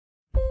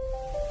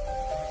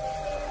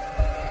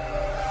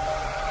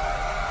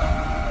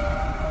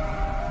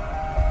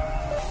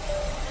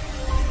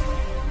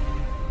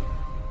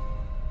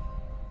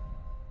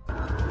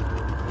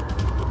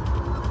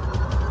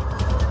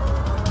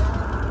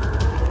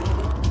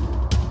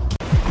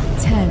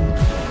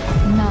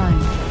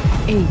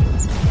8,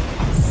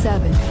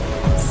 7,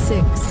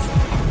 6,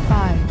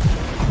 5,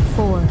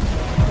 4,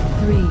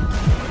 3,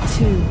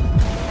 2,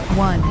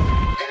 1.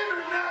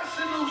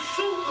 International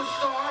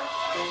superstar,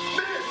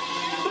 Miss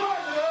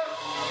Butter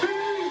B.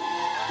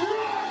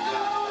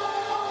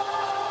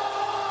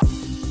 Rocker.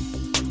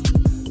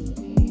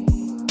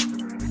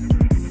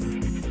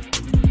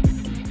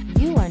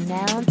 You are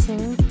now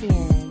tuned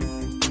in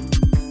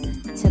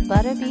to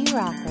Butter B.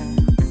 Rocker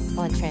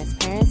on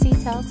Transparency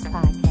Talks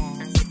Podcast.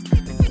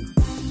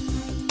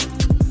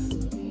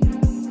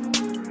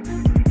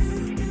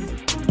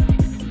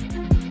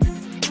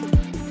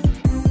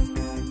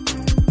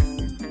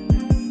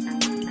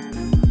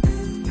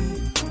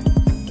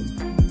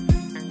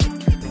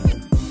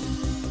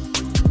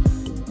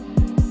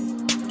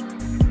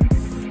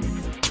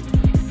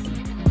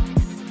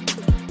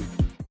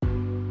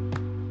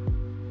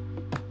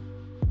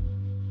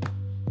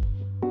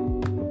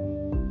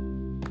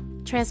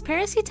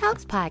 Transparency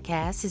Talks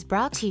Podcast is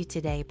brought to you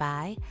today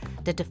by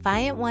the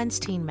Defiant Ones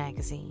Teen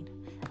Magazine,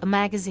 a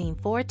magazine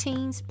for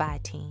teens by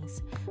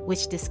teens,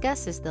 which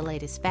discusses the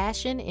latest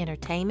fashion,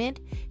 entertainment,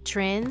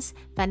 trends,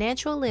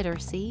 financial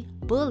literacy,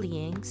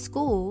 bullying,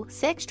 school,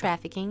 sex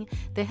trafficking,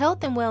 the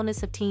health and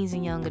wellness of teens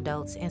and young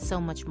adults, and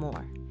so much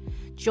more.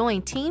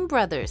 Join Teen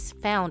Brothers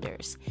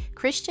founders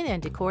Christian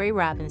and Decory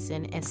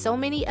Robinson and so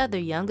many other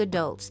young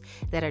adults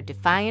that are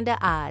defying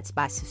the odds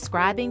by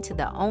subscribing to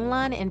the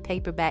online and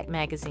paperback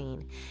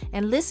magazine.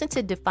 And listen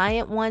to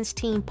Defiant Ones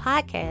Teen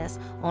Podcast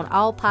on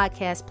all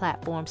podcast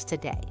platforms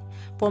today.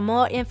 For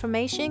more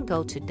information,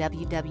 go to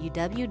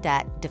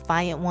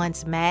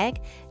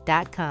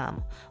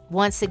www.defiantonesmag.com.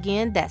 Once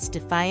again, that's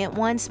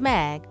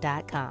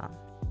defiantonesmag.com.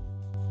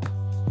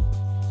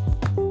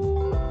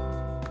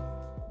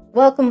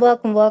 Welcome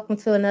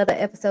to another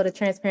episode of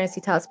Transparency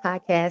Talks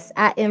Podcast.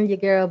 I am your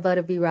girl,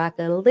 Butter B.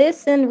 Rocker.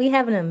 Listen, we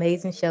have an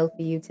amazing show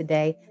for you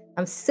today.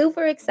 I'm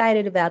super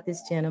excited about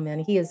this gentleman.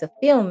 He is a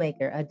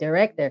filmmaker, a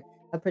director,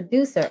 a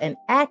producer, an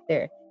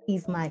actor.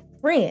 He's my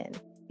friend.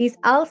 He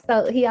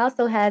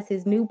also has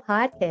his new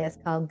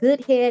podcast called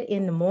Good Head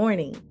in the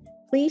Morning.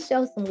 Please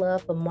show some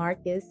love for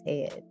Marcus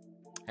Head.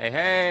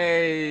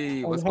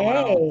 Hey, what's going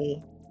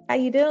on? How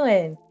you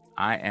doing?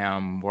 I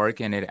am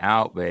working it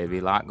out, baby.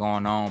 A lot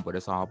going on, but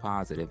it's all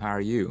positive. How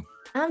are you?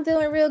 I'm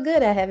doing real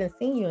good. I haven't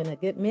seen you in a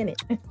good minute.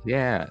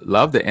 Yeah,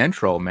 love the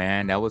intro,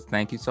 man.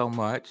 Thank you so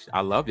much. I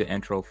love your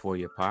intro for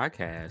your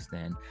podcast.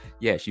 And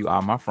yes, you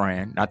are my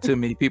friend. Not too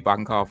many people I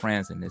can call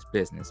friends in this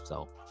business.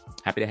 So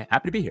happy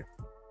to be here.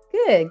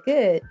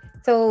 Good.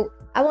 So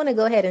I want to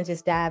go ahead and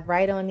just dive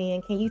right on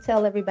in. Can you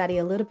tell everybody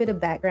a little bit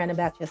of background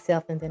about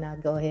yourself, and then I'll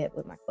go ahead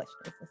with my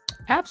questions?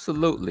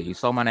 Absolutely.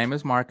 So my name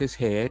is Marcus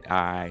Head.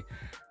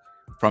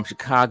 From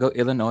Chicago,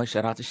 Illinois.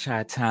 Shout out to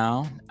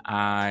Chi-Town.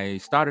 I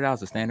started out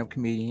as a stand-up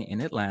comedian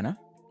in Atlanta,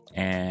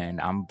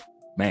 and I'm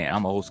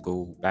old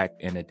school. Back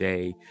in the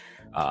day,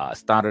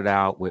 started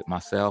out with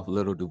myself,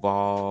 Little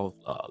Duval,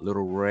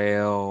 Little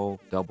Rail,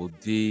 Double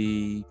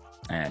D,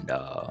 and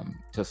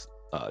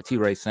T.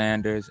 Ray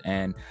Sanders.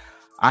 And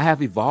I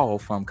have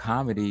evolved from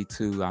comedy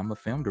to I'm a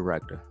film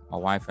director. My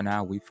wife and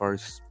I, we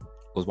first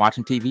was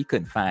watching TV,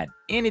 couldn't find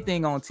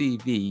anything on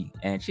TV.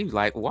 And she was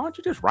like, why don't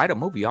you just write a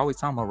movie? You always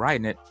talking about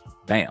writing it.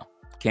 Bam.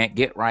 Can't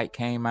Get Right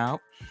came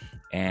out.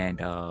 And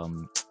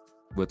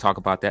we'll talk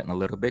about that in a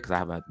little bit because I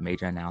have a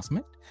major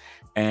announcement.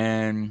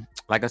 And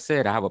like I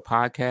said, I have a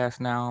podcast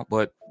now.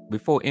 But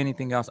before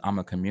anything else, I'm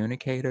a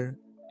communicator,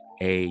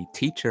 a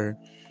teacher,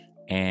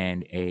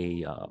 and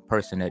a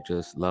person that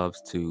just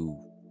loves to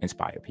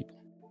inspire people.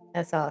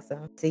 That's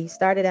awesome. So you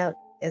started out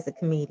as a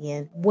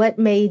comedian. What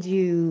made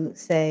you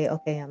say,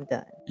 okay, I'm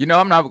done?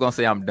 I'm not going to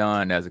say I'm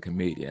done as a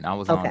comedian. I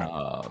was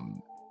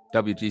on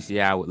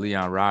WGCI with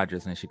Leon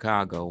Rogers in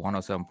Chicago,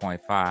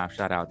 107.5.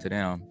 Shout out to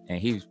them. And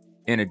he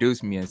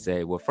introduced me and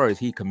said, well, first,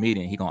 he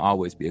comedian. He going to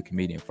always be a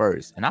comedian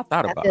first. And I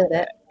thought about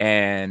that.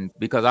 And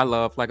because I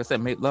love, like I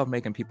said, love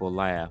making people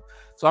laugh.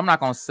 So I'm not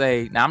going to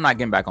say, now I'm not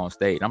getting back on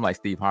stage. I'm like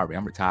Steve Harvey.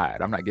 I'm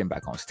retired. I'm not getting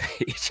back on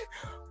stage.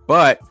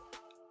 But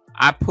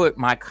I put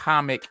my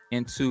comic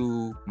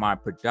into my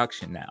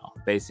production now,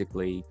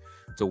 basically,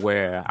 to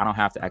where I don't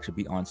have to actually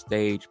be on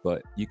stage,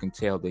 but you can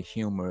tell the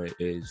humor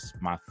is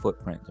my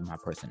footprint and my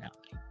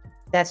personality.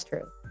 That's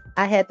true.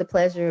 I had the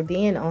pleasure of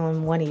being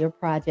on one of your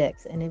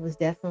projects, and it was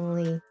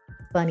definitely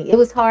funny. It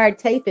was hard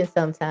taping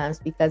sometimes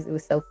because it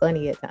was so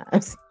funny at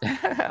times.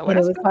 And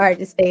it was hard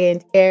to stay in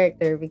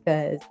character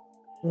because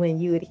when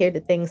you would hear the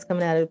things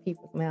coming out of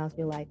people's mouths,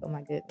 you're like, oh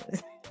my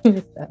goodness.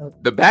 So,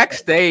 the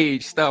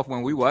backstage stuff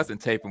when we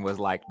wasn't taping was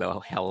like the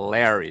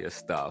hilarious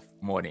stuff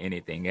more than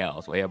anything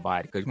else. Where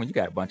everybody, because when you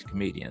got a bunch of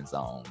comedians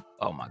on,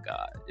 oh my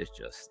God, it's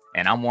just,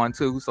 and I'm one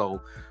too.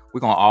 So we're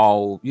going to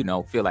all,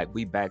 feel like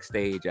we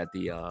backstage at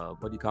the,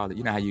 what do you call it?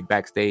 You know how you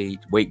backstage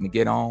waiting to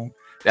get on?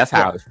 That's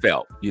how it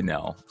felt,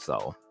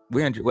 So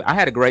I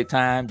had a great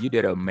time. You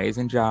did an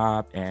amazing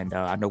job. And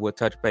I know we'll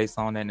touch base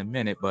on that in a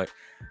minute, but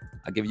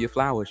I'll give you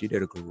flowers. You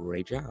did a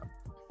great job.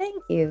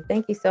 you.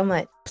 Thank you so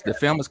much. The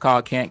film is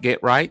called Can't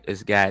Get Right.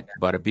 It's got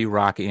Butter B.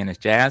 Rocky and as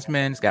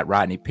Jasmine. It's got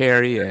Rodney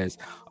Perry as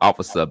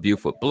Officer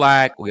Buford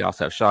Black. We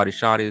also have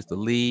Shawty as the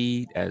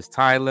lead as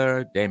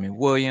Tyler, Damon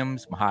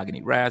Williams,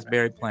 Mahogany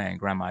Raspberry playing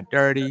Grandma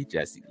Dirty,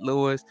 Jesse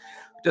Lewis.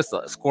 Just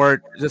a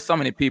squirt, just so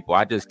many people.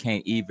 I just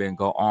can't even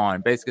go on.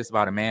 Basically, it's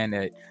about a man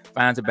that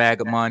finds a bag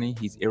of money.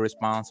 He's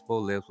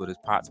irresponsible, lives with his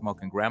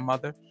pot-smoking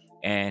grandmother,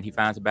 and he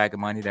finds a bag of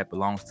money that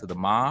belongs to the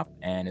mob,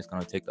 and it's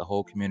going to take the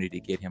whole community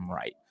to get him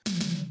right.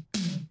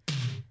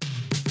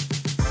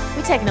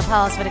 We're taking a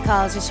pause for the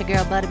cause. It's your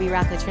girl, Butter B.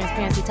 Rocker,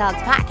 Transparency Talks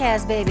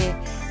podcast, baby.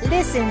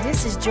 Listen,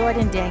 this is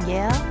Jordan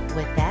Danielle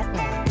with That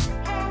Way.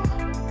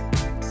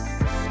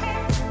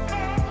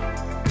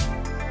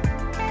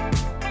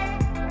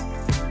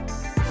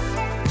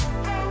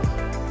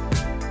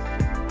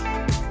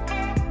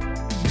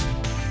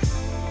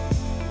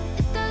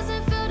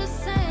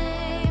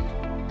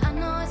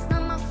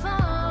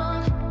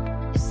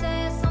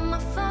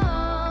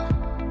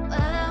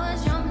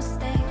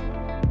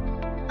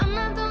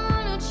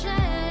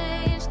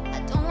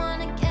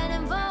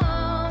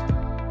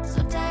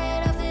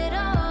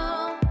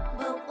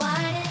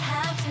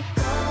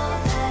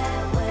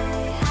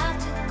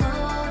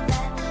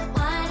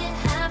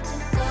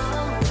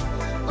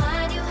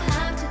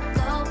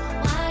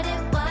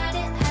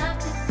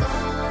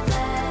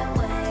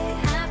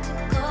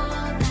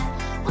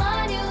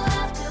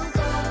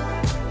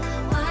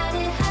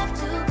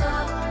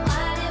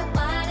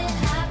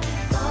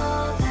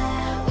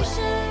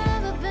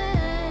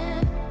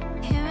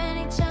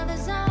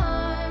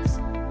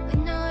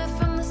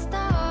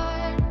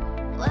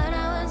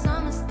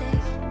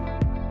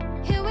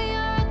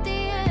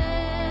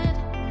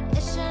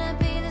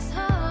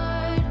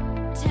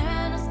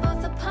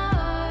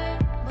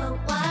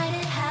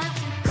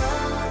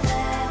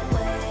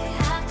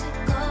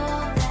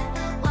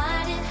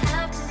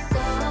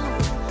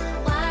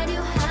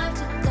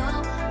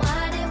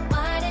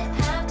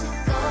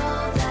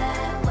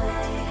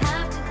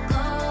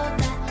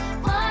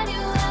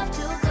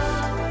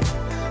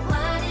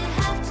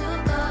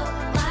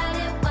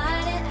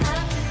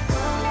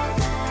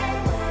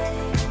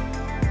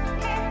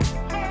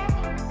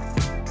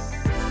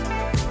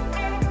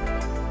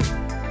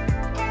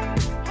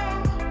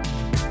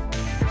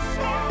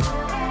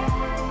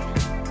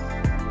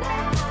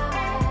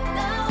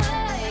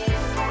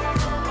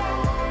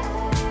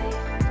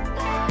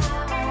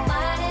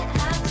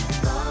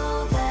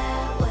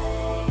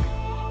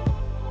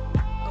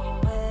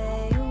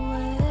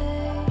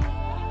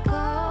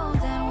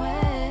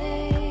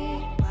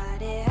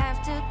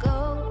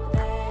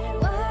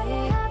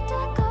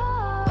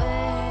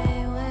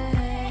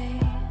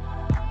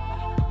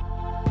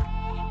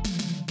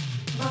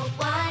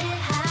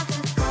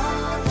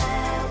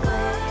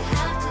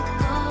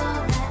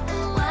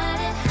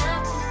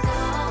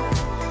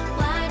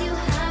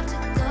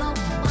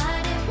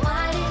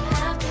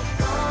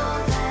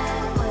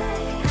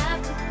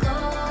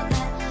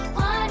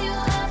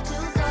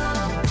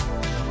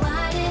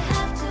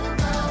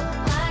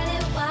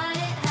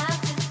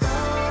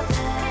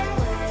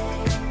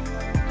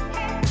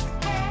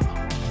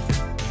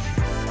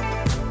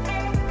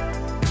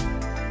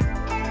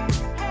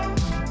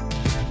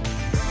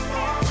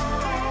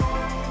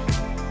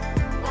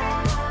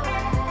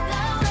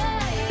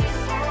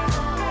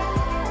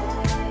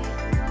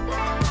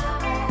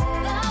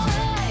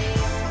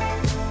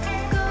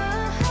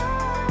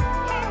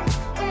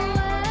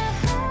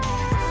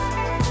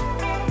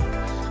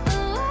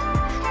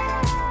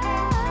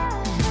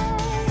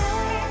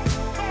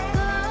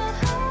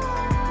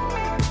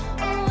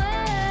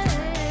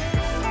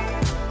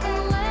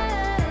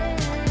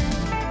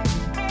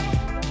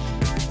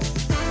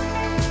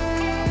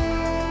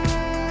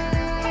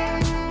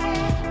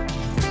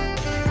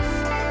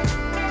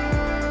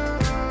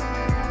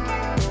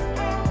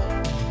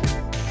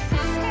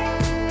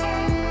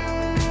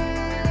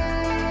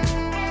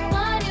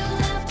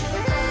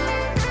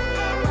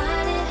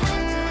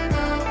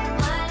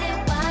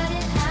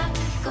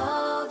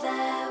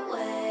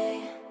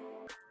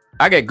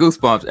 I get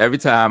goosebumps every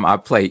time I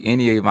play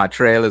any of my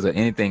trailers or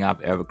anything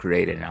I've ever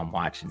created and I'm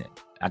watching it.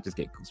 I just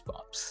get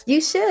goosebumps. You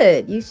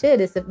should.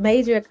 It's a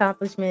major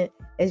accomplishment.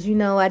 As you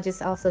know, I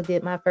just also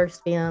did my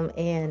first film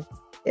and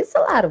it's a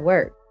lot of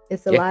work.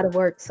 Lot of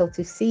work. So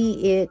to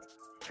see it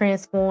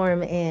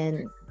transform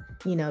and,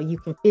 you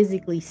can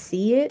physically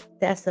see it,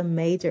 that's a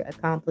major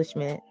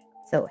accomplishment.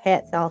 So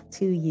hats off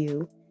to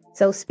you.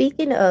 So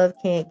speaking of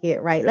Can't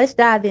Get Right, let's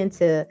dive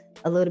into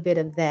a little bit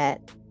of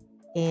that.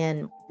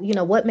 And,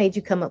 what made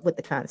you come up with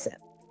the concept?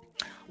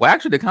 Well,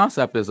 actually, the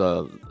concept is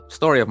a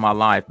story of my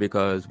life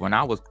because when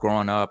I was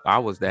growing up, I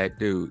was that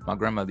dude. My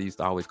grandmother used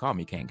to always call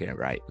me Can't Get It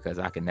Right because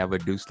I could never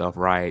do stuff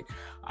right.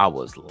 I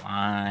was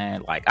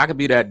lying. Like, I could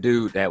be that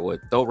dude that would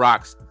throw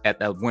rocks at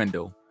the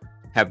window,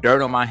 have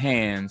dirt on my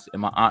hands,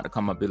 and my aunt would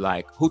come up and be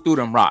like, who threw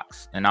them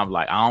rocks? And I'm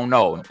like, I don't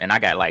know. And I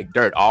got like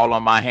dirt all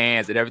on my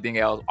hands and everything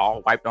else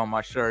all wiped on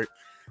my shirt.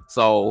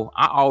 So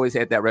I always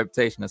had that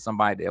reputation of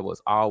somebody that was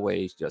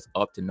always just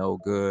up to no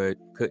good,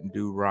 couldn't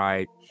do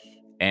right.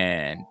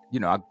 And,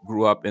 I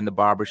grew up in the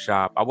barber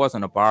shop. I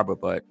wasn't a barber,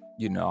 but,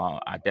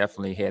 I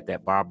definitely had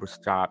that barber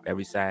shop.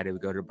 Every Saturday we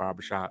go to the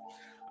barber shop.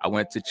 I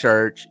went to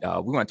church.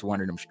 We went to one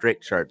of them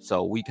strict churches.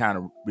 So we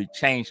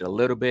changed a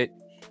little bit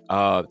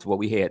to where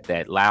we had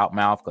that loud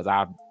mouth,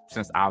 because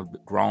since I've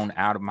grown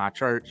out of my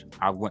church,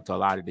 I went to a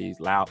lot of these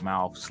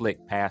loudmouth,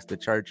 slick pastor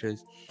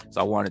churches.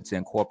 So I wanted to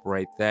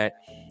incorporate that.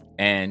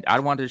 And I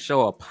wanted to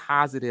show a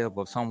positive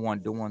of someone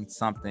doing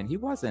something. He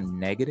wasn't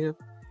negative.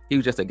 He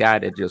was just a guy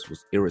that just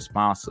was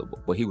irresponsible,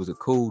 but he was a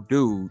cool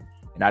dude.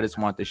 And I just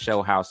wanted to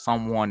show how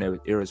someone that was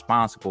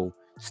irresponsible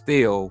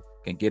still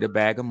can get a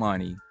bag of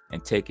money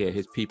and take care of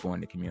his people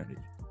in the community.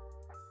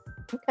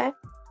 Okay.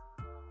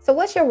 So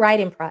what's your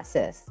writing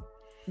process?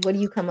 What do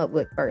you come up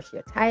with first?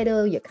 Your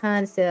title, your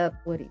concept?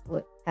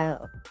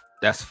 How?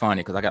 That's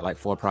funny, because I got like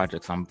 4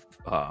 projects.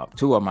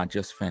 Two of them I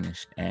just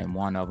finished, and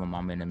one of them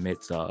I'm in the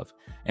midst of.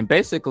 And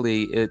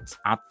basically,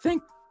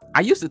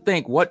 I used to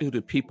think, what do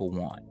the people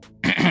want?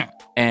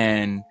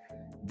 And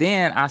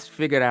then I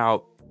figured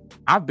out,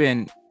 I've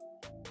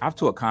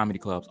toured comedy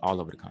clubs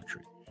all over the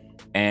country,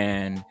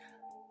 and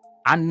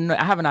I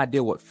have an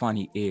idea what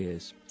funny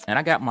is. And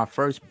I got my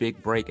first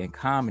big break in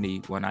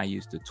comedy when I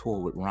used to tour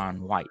with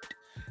Ron White.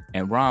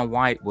 And Ron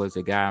White was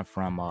a guy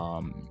from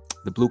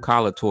the Blue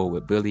Collar Tour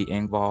with Billy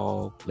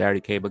Engvall,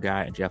 Larry Cable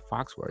Guy, and Jeff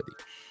Foxworthy.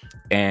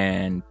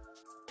 And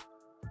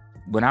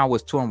when I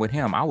was touring with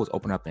him, I was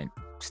opening up in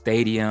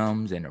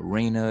stadiums and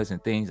arenas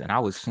and things, and I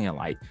was seeing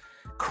like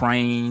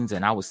cranes,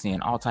 and I was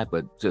seeing all type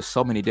of just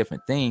so many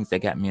different things that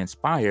got me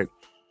inspired.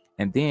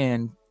 And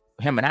then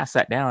him and I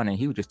sat down, and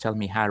he was just telling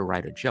me how to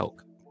write a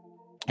joke.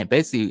 And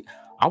basically,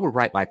 I would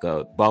write like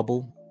a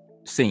bubble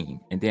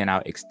scene, and then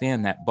I'll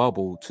extend that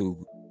bubble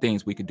to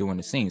things we could do in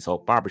the scene. So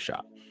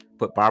barbershop,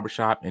 put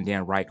barbershop, and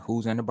then write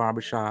who's in the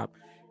barbershop,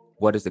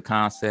 what is the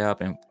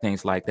concept, and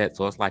things like that.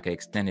 So it's like an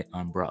extended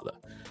umbrella.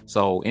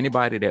 So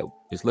anybody that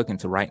is looking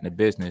to write in the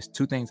business,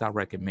 2 things I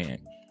recommend: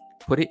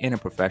 put it in a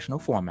professional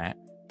format.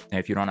 And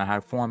if you don't know how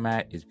to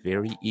format, it's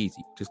very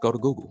easy. Just go to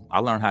Google.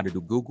 I learned how to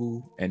do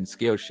Google, and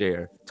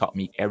Skillshare taught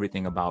me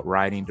everything about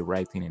writing,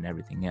 directing, and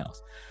everything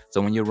else.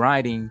 So when you're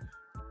writing,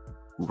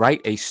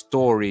 write a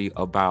story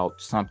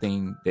about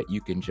something that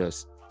you can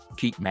just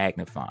keep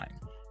magnifying.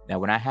 Now,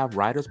 when I have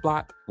writer's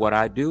block, what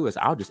I do is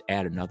I'll just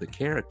add another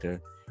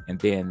character, and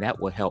then that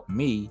will help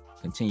me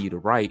continue to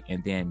write,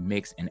 and then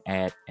mix and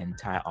add and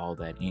tie all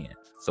that in.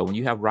 So when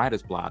you have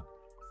writer's block,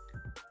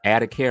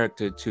 add a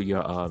character to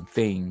your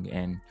thing,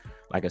 and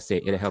like I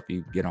said, it'll help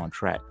you get on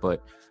track.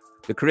 But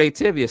the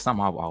creativity is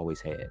something I've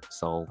always had.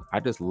 So I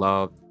just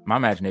love, my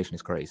imagination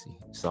is crazy.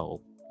 So,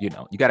 you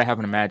got to have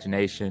an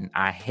imagination.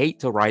 I hate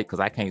to write because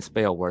I can't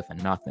spell worth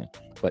of nothing,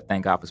 but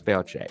thank God for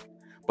spell check.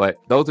 But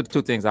those are the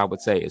 2 things I would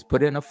say: is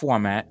put it in a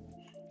format,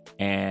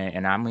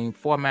 and I mean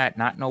format,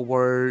 not no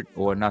Word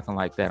or nothing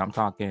like that. I'm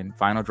talking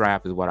Final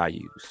Draft is what I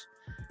use,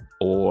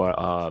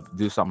 or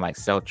do something like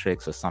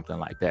Celtrix or something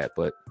like that.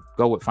 But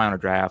go with Final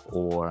Draft,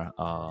 or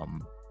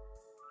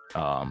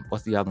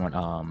what's the other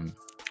one?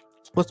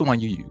 What's the one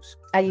you use?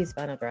 I use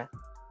Final Draft.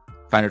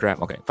 Final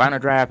Draft, okay. Final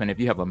Draft, and if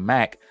you have a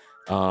Mac,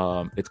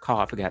 it's called,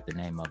 I forgot the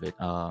name of it.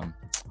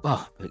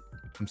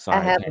 I'm sorry.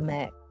 I have a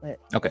Mac, but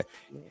okay.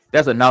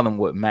 There's another one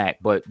with Mac,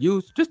 but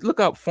just look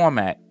up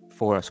format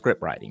for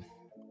script writing.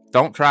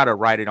 Don't try to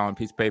write it on a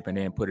piece of paper and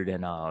then put it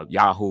in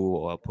Yahoo,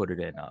 or put it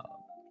in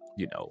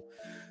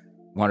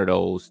one of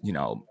those,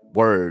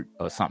 Word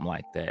or something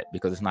like that,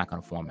 because it's not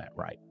going to format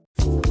right.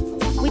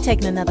 We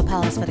taking another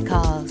pause for the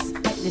cause.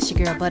 This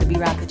your girl Butterby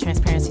Rock, the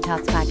Transparency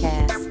Talks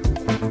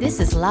podcast. This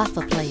is La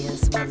for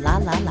Players with La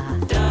La La.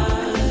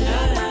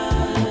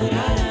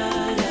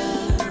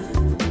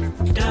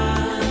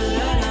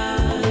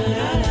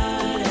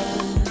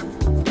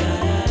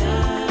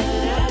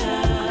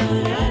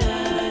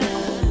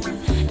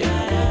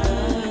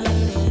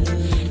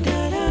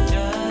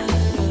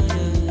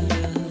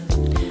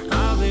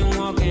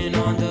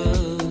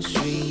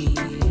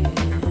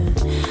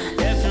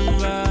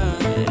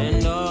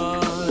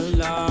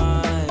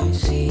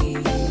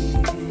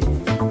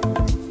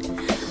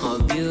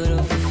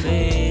 Beautiful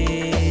faces.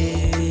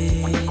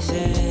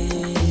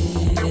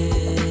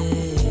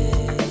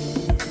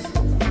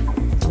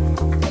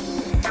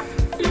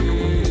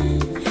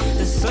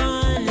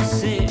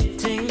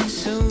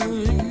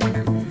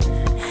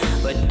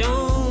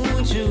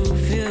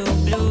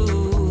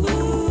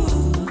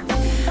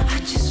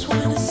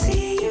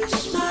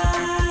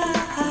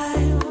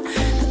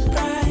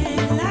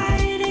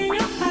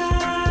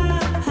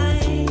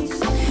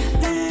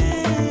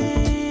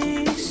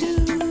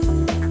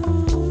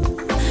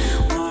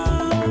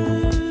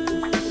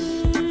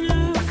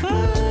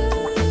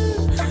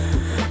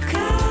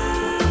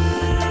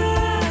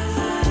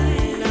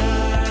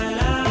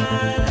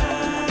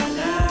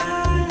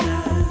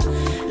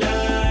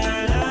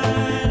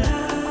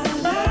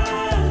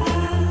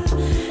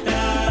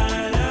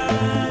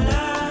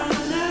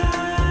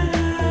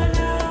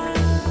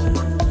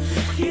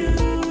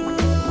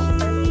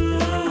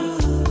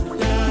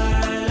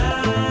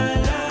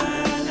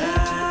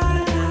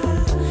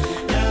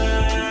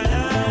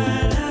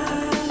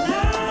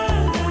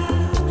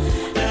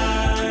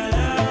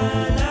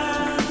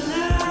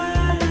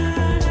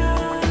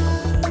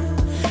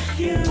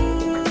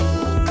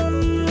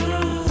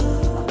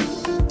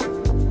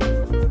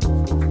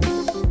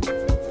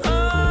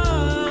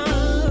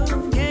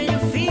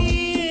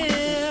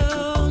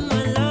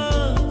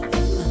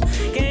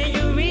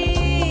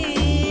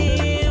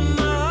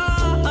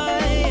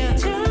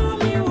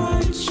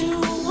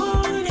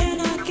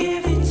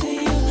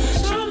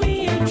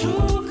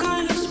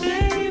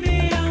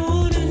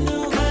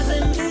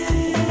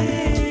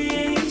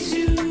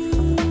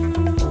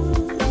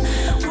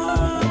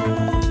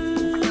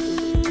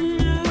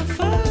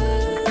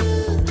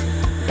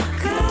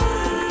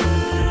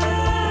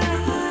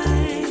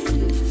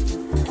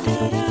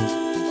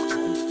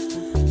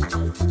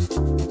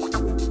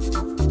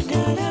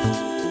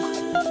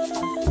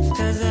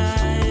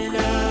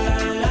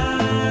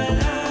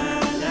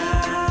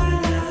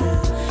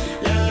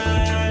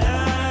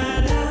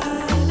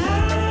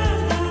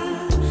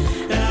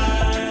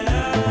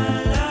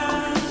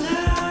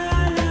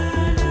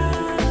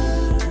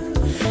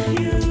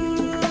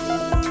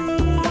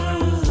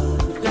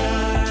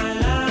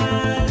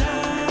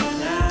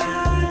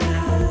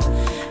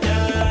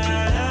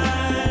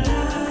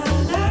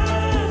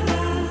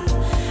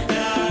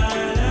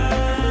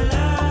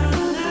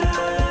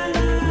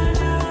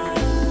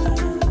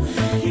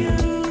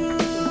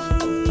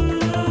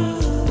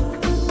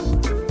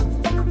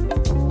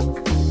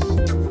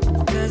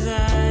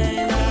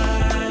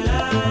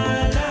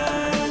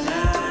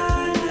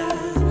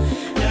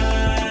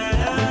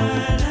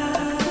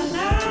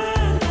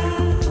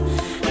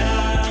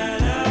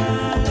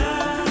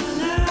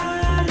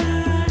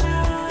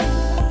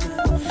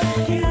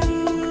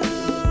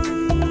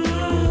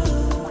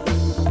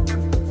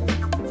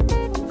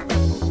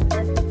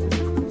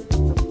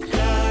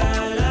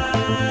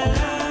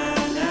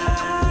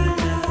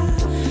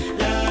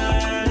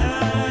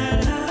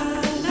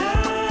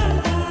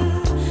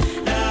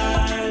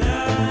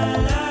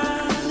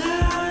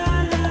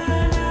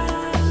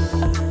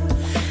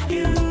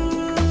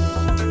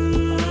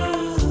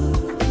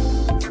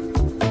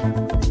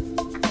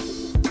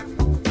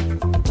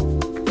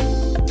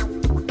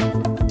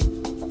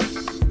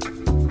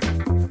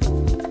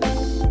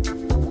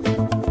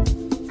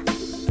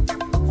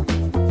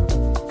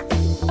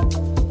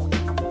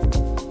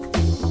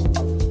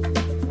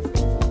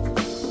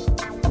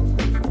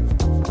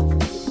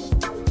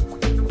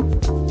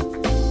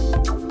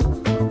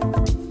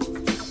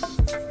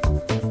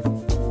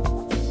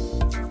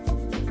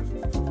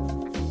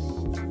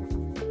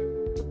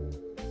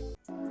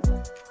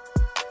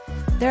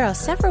 There are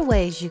several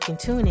ways you can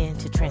tune in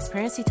to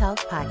Transparency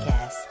Talks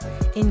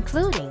podcast,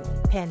 including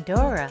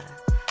Pandora,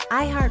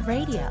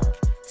 iHeartRadio,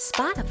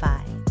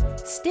 Spotify,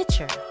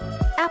 Stitcher,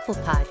 Apple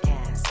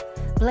Podcasts,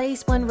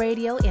 Blaze One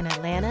Radio in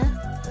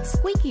Atlanta,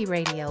 Squeaky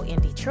Radio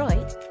in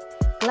Detroit,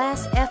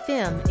 Glass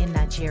FM in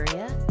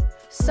Nigeria,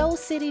 Soul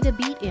City The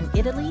Beat in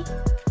Italy,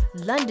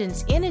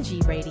 London's Energy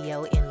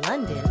Radio in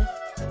London,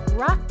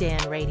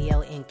 Rockdan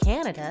Radio in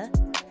Canada,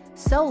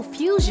 Soul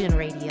Fusion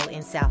Radio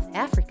in South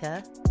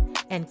Africa,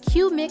 and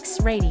Q-Mix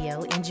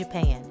Radio in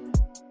Japan.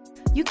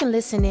 You can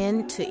listen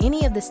in to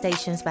any of the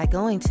stations by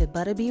going to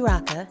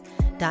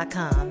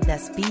butterbroca.com.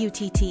 That's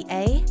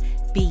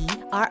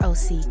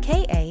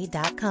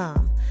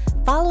BUTTABROCKA.com.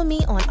 Follow me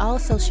on all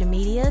social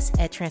medias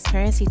at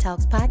Transparency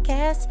Talks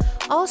Podcast,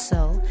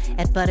 also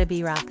at Butter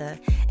B. Rocka,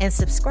 and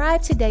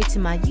subscribe today to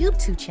my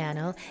YouTube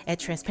channel at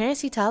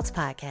Transparency Talks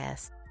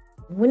Podcast.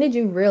 When did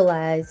you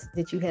realize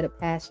that you had a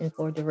passion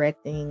for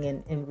directing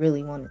and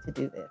really wanted to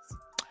do this?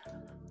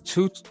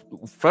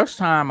 First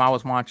time I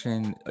was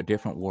watching A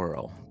Different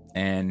World,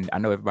 and I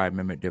know everybody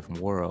remember A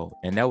Different World,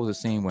 and that was a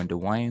scene when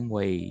Dwayne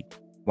Wayne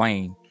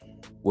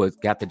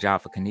got the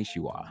job for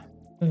Konnichiwa,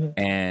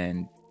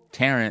 and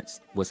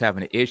Terrence was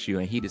having an issue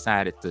and he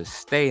decided to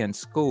stay in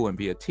school and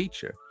be a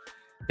teacher.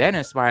 That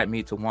inspired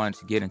me to want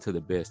to get into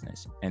the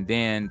business. And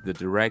then the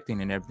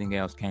directing and everything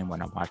else came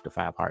when I watched The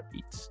 5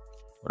 Heartbeats.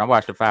 When I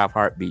watched The 5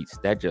 Heartbeats,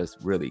 that just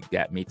really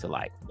got me to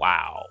like,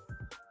 wow,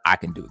 I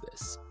can do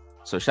this.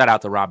 So shout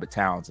out to Robert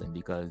Townsend,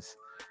 because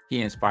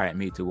he inspired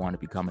me to want to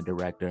become a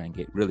director and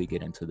really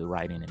get into the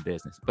writing and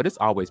business. But it's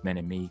always been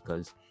in me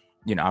because,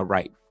 you know, I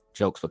write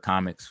jokes for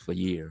comics for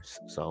years.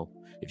 So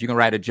if you can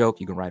write a joke,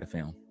 you can write a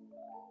film.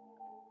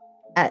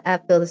 I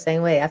feel the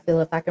same way. I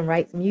feel if I can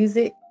write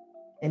music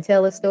and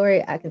tell a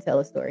story, I can tell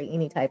a story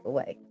any type of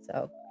way.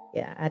 So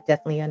yeah, I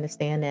definitely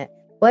understand that.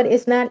 But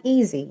it's not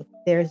easy.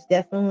 There's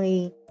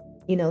definitely,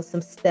 you know,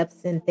 some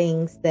steps and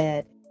things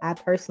that I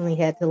personally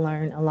had to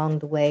learn along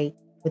the way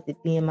with it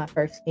being my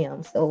first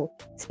film. So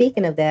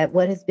speaking of that,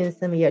 what has been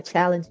some of your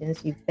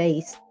challenges you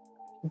faced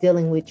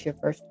dealing with your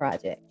first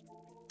project?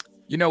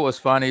 You know what's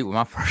funny? With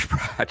my first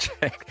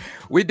project,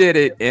 we did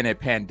it in a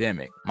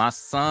pandemic. My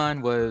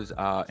son was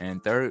in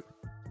third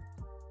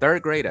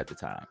grade at the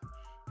time,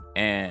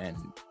 and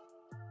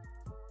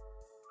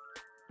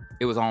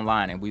it was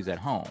online and we was at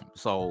home.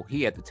 So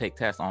he had to take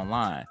tests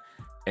online,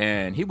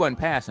 and he wasn't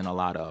passing a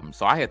lot of them.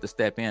 So I had to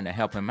step in to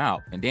help him out.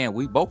 And then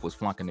we both was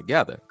flunking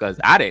together because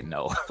I didn't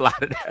know a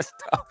lot of that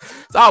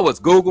stuff. So I was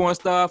Googling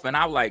stuff, and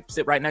I would like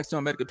sit right next to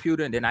him at the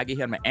computer, and then I get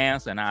him an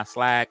answer and I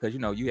slide, because,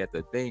 you know, you had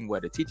the thing where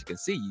the teacher can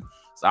see you.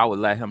 So I would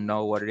let him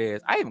know what it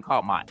is. I even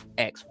called my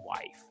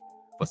ex-wife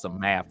for some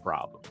math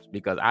problems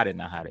because I didn't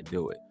know how to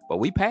do it. But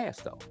we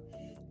passed though.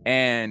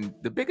 And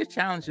the biggest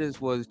challenges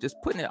was just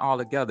putting it all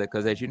together,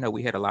 because as you know,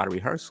 we had a lot of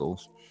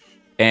rehearsals,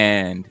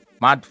 and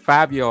my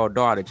 5-year-old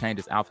daughter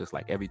changes outfits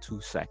like every 2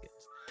 seconds.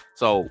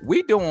 So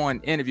we doing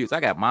interviews. I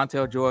got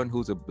Montel Jordan,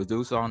 who's a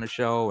producer on the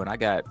show, and I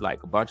got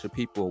like a bunch of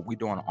people. We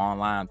doing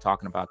online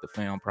talking about the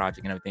film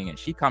project and everything. And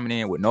she coming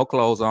in with no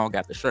clothes on,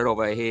 got the shirt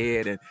over her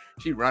head, and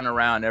she running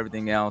around and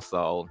everything else.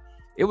 So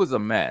it was a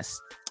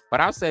mess.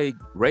 But I'll say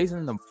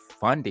raising the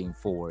funding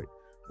for it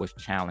was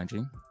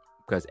challenging,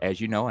 because as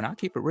you know, and I'll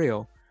keep it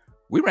real,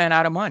 we ran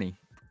out of money.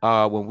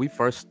 When we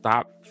first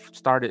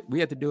started, we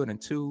had to do it in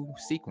 2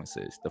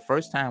 sequences. The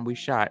first time we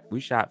shot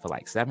for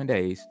like 7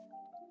 days.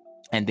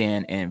 And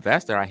then an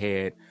investor I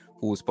had,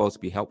 who was supposed to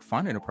be help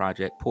funding the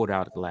project, pulled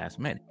out at the last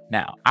minute.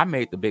 Now, I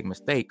made the big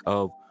mistake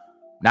of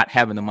not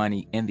having the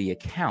money in the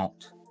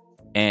account,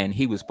 and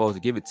he was supposed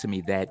to give it to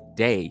me that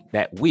day,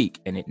 that week,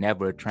 and it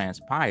never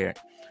transpired.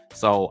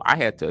 So I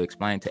had to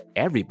explain to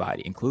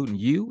everybody, including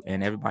you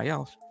and everybody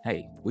else,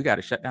 hey, we got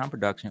to shut down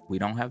production. We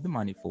don't have the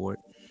money for it.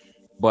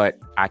 But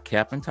I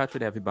kept in touch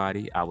with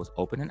everybody. I was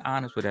open and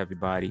honest with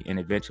everybody. And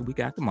eventually we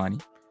got the money,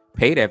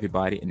 paid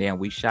everybody. And then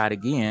we shot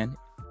again.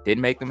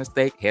 Didn't make the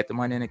mistake, had the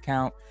money in the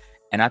account.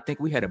 And I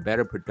think we had a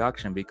better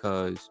production,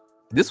 because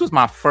this was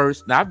my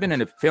first. Now, I've been in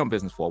the film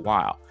business for a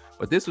while,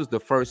 but this was the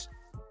first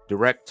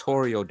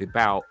directorial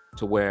debut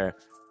to where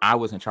I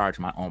was in charge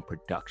of my own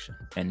production.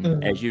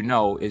 And as you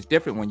know, it's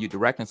different when you're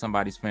directing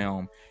somebody's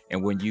film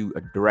and when you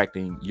are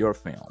directing your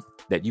film,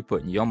 that you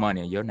putting your money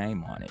and your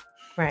name on it.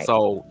 Right.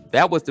 So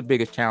that was the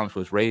biggest challenge,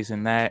 was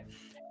raising that.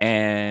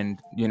 And,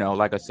 you know,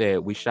 like I said,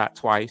 we shot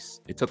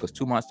twice. It took us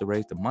 2 months to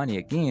raise the money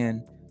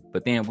again,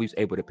 but then we was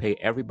able to pay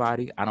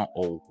everybody. I don't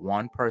owe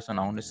one person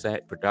on the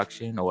set,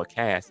 production, or a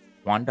cast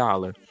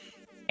 $1.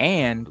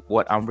 And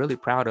what I'm really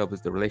proud of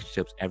is the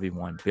relationships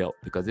everyone built,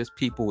 because there's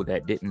people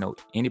that didn't know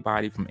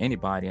anybody from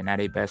anybody, and now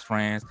they best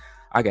friends.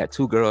 I got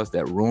 2 girls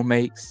that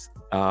roommates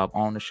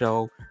on the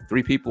show,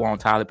 3 people on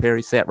Tyler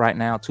Perry's set right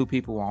now, 2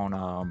 people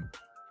on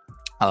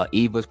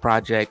Eva's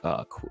project,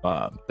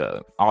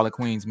 the All the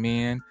Queen's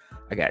Men.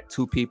 I got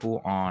 2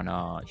 people on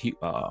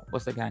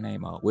what's the guy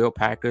named Will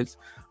Packard's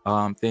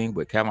thing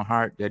with Kevin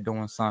Hart. They're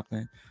doing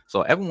something.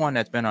 So everyone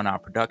that's been on our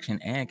production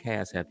and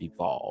cast have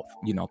evolved.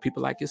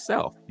 People like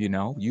yourself.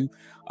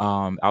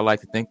 I like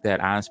to think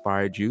that I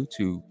inspired you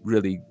to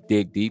really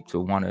dig deep to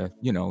want to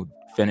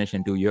finish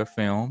and do your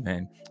film.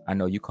 And I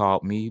know you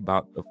called me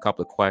about a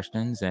couple of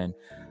questions, and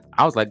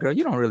I was like, girl,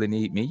 you don't really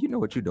need me. You know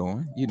what you're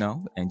doing,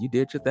 and you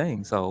did your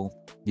thing. So,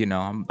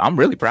 I'm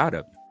really proud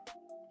of you.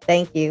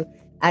 Thank you.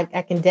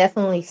 I can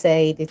definitely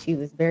say that you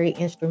was very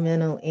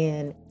instrumental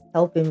in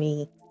helping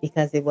me,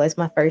 because it was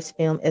my first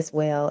film as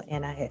well.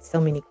 And I had so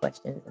many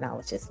questions and I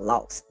was just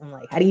lost. I'm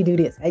like, how do you do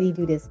this? How do you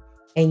do this?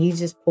 And you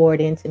just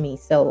poured into me.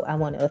 So I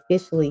want to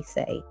officially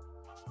say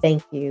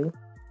thank you,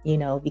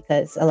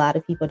 because a lot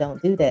of people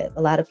don't do that.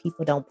 A lot of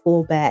people don't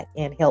pull back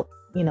and help,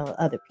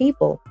 other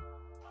people.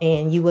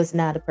 And you was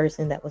not a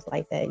person that was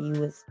like that. You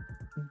was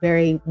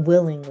very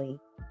willingly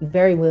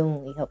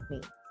helped me.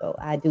 So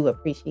I do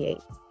appreciate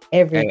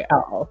every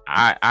call.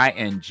 I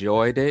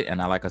enjoyed it. And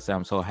like I said,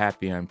 I'm so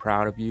happy and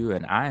proud of you.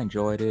 And I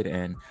enjoyed it.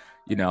 And,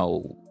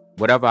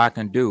 whatever I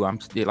can do, I'm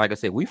still, like I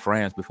said, we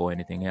friends before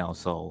anything else.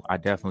 So I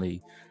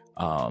definitely,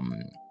 like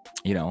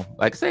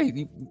I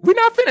say, we're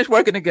not finished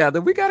working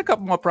together. We got a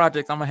couple more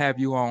projects I'm gonna have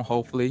you on.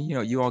 Hopefully,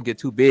 you won't get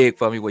too big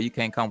for me where you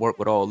can't come work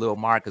with old little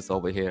Marcus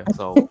over here.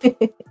 So,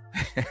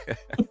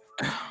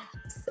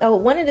 so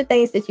one of the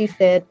things that you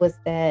said was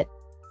that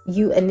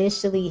you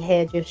initially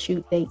had your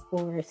shoot date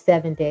for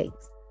 7 days.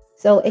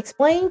 So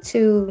explain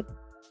to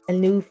a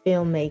new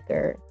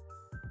filmmaker,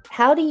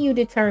 how do you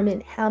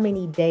determine how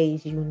many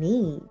days you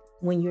need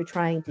when you're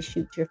trying to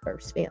shoot your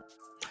first film?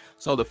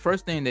 So the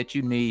first thing that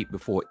you need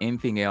before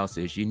anything else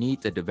is you need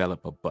to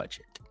develop a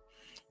budget.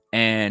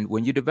 And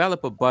when you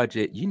develop a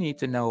budget, you need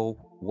to know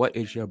what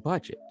is your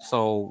budget.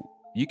 So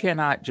you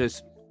cannot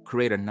just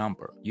create a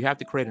number. You have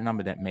to create a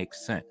number that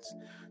makes sense.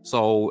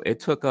 So it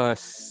took us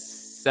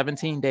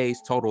 17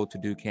 days total to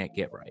do Can't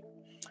Get Right.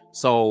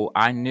 So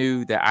I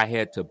knew that I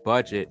had to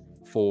budget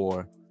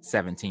for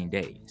 17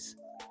 days.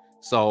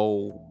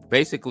 So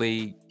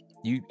basically,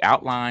 you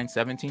outline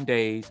 17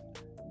 days,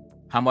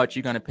 how much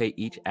you're going to pay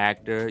each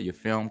actor, your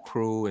film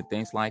crew, and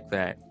things like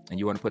that. And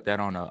you want to put that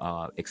on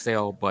a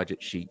Excel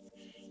budget sheet.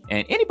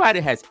 And anybody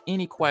that has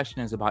any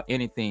questions about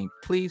anything,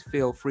 please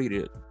feel free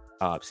to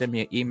send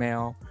me an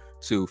email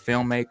to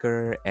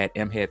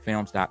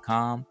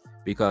filmmaker@mheadfilms.com.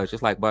 Because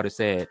just like Butter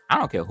said, I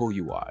don't care who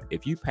you are.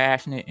 If you're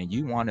passionate and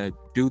you want to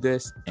do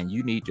this and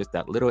you need just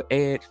that little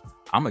edge,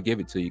 I'm going to give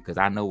it to you, because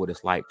I know what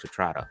it's like to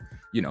try to,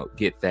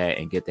 get that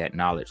and get that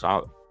knowledge.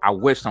 So I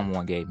wish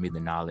someone gave me the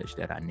knowledge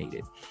that I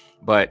needed.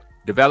 But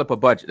develop a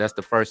budget. That's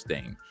the first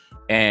thing.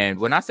 And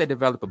when I say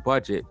develop a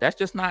budget, that's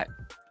just not,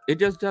 it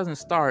just doesn't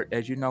start,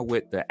 as you know,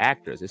 with the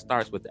actors. It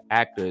starts with the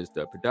actors,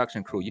 the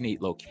production crew. You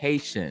need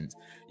locations.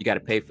 You got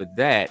to pay for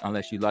that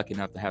unless you're lucky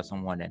enough to have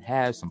someone that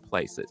has some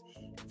places.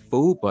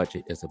 Food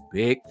budget is a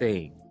big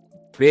thing.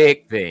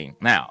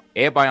 Now,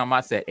 everybody on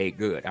my set ate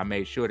good. I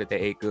made sure that they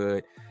ate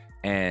good.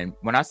 And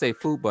when I say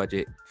food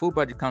budget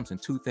comes in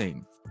 2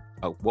 things.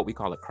 What we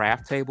call a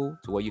craft table,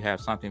 to where you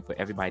have something for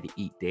everybody to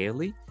eat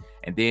daily.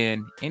 And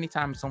then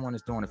anytime someone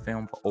is doing a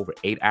film for over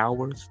 8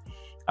 hours,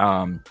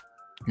 now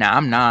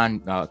I'm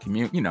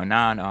non-union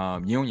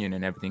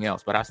and everything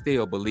else, but I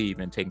still believe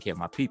in taking care of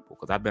my people,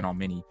 because I've been on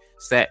many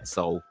sets.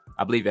 So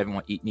I believe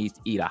everyone needs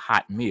to eat a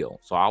hot meal.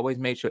 So I always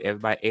made sure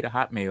everybody ate a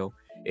hot meal.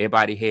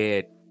 Everybody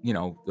had,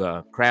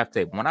 the craft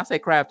table. When I say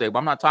craft table,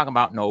 I'm not talking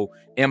about no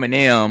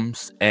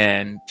M&Ms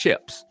and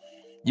chips.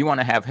 You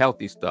want to have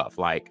healthy stuff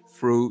like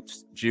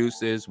fruits,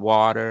 juices,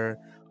 water,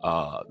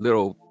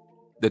 the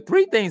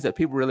 3 things that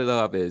people really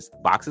love is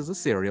boxes of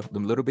cereal,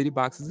 them little bitty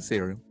boxes of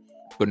cereal,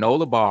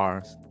 granola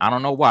bars. I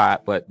don't know why,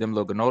 but them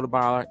little granola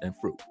bars and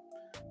fruit.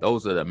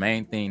 Those are the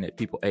main thing that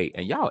people ate.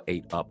 And y'all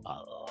ate up a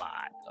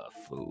lot of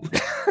food.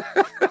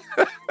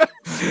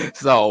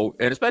 So,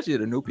 and especially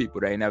the new people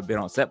that ain't never been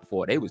on set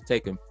before, they was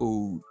taking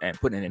food and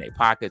putting it in their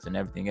pockets and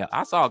everything else.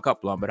 I saw a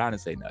couple of them, but I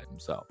didn't say nothing.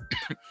 So,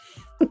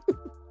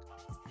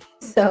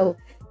 so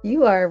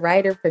you are a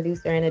writer,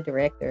 producer, and a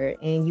director,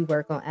 and you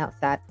work on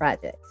outside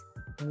projects.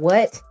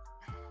 What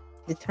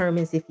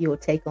determines if you will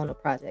take on a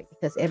project?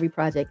 Because every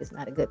project is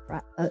not a good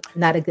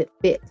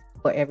fit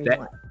for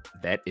everyone.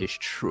 That is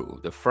true.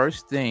 The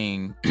first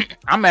thing,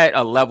 I'm at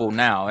a level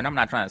now, and I'm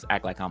not trying to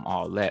act like I'm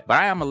all that, but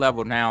I am a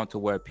level now to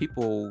where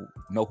people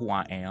know who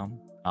I am.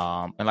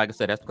 And like I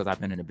said, that's because I've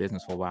been in the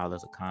business for a while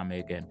as a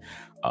comic and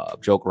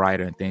joke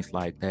writer and things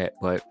like that.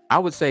 But I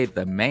would say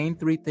the main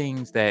 3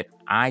 things that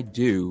I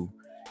do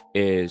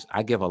is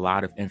I give a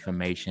lot of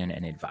information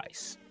and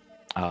advice.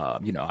 I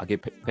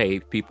get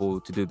paid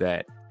people to do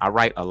that. I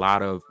write a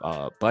lot of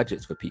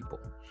budgets for people.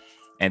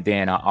 And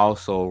then I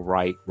also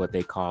write what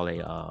they call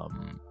a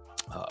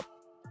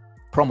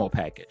promo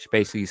package.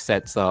 Basically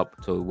sets up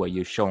to where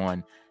you're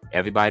showing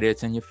everybody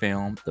that's in your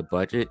film, the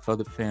budget for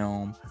the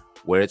film,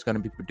 where it's going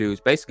to be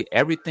produced. Basically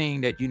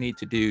everything that you need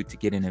to do to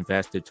get an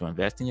investor to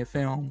invest in your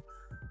film.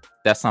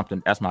 That's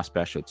my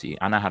specialty.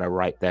 I know how to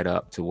write that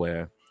up to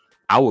where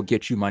I will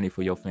get you money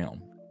for your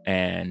film.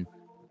 And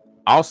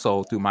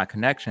also through my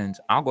connections,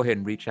 I'll go ahead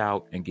and reach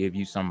out and give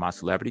you some of my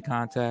celebrity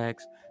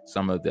contacts,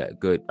 some of the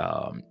good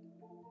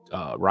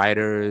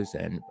writers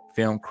and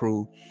film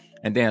crew.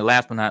 And then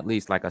last but not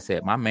least, like I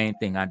said, my main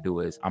thing I do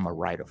is I'm a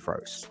writer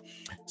first.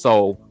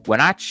 So when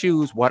I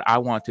choose what I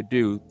want to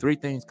do, 3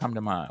 things come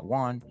to mind.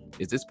 1,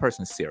 is this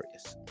person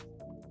serious?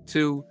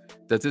 2,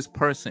 does this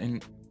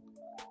person,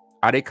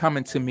 are they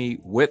coming to me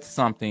with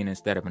something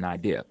instead of an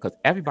idea? Because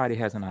everybody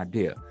has an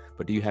idea,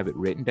 but do you have it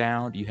written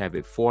down? Do you have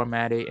it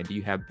formatted? And do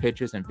you have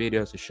pictures and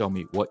videos to show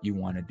me what you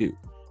want to do?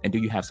 And do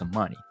you have some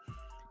money?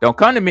 Don't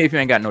come to me if you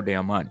ain't got no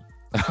damn money.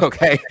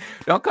 Okay,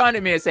 don't come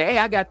to me and say, hey,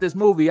 I got this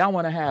movie. I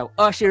want to have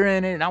Usher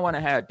in it and I want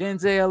to have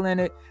Denzel in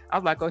it. I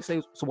was like,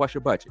 okay, so what's your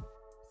budget?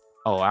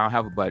 Oh, I don't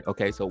have a budget.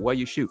 Okay, so what are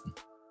you shooting?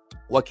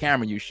 What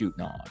camera you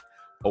shooting on?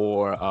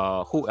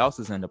 Or who else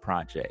is in the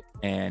project?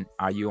 And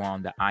are you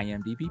on the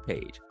IMDb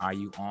page? Are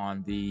you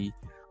on the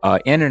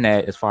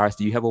internet as far as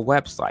do you have a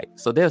website?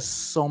 So there's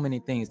so many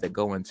things that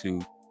go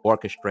into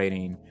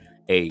orchestrating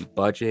a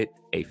budget,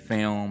 a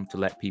film, to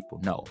let people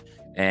know.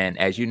 And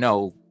as you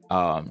know,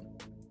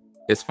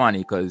 it's funny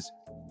because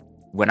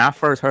when I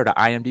first heard the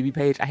IMDb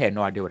page, I had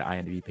no idea what an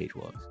IMDb page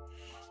was.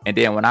 And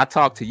then when I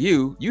talked to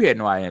you, you had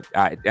no idea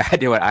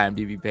what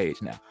IMDb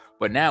page now.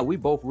 But now we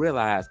both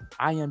realize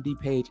IMDb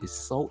page is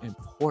so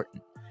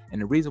important.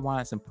 And the reason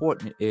why it's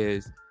important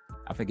is,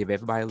 I can give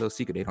everybody a little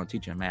secret they don't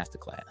teach you in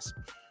masterclass.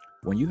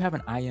 When you have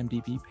an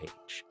IMDb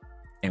page,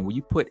 and when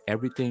you put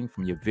everything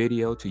from your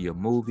video to your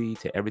movie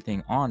to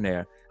everything on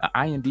there, an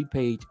IMDb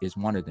page is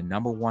one of the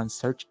 #1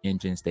 search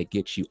engines that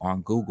gets you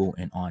on Google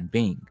and on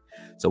Bing.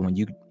 So when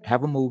you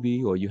have a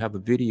movie or you have a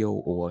video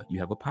or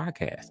you have a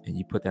podcast and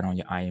you put that on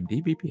your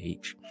IMDb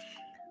page,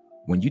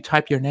 when you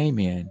type your name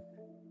in,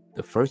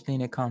 the first thing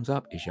that comes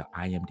up is your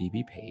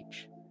IMDb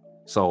page.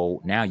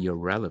 So now you're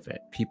relevant.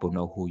 People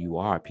know who you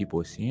are. People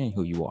are seeing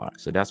who you are.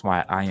 So that's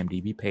why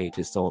IMDb page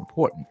is so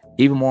important,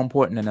 even more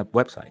important than a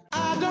website.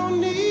 I don't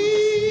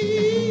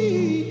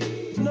need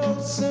no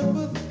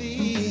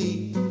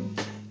sympathy.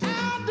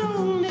 I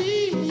don't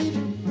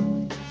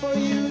need for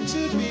you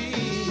to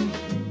be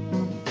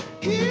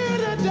here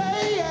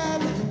today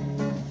and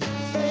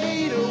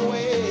fade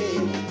away.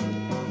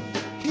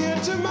 Here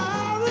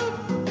tomorrow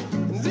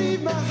and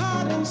leave my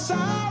heart in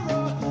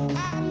sorrow.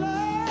 I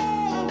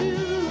love you.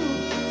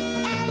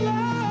 I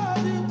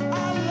love you.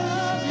 I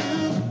love you.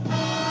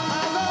 I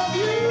love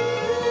you.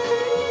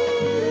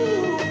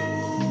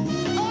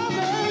 Oh,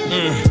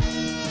 baby.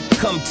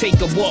 Come take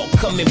a walk,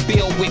 come and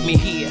build with me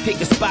here. Pick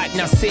a spot,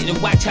 now sit and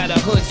watch how the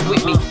hood's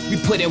with me. We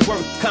put in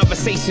work,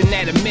 conversation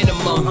at a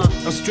minimum.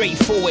 I'm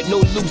straightforward, no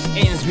loose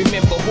ends,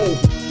 remember who?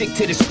 Stick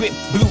to the script,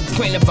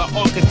 blueprint of an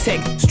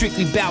architect.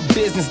 Strictly about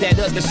business, that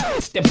other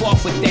shit, step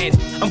off with that.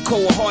 I'm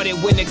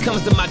cold-hearted when it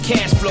comes to my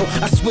cash flow.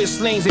 I switch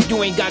lanes if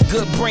you ain't got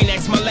good brain,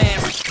 that's my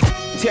last.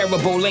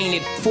 Terrible, ain't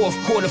it? Fourth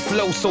quarter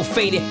flow so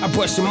faded. I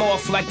brush them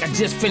off like I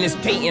just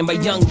finished painting.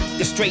 But young,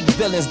 the straight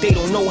villains, they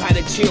don't know how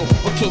to chill.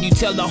 What can you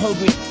tell the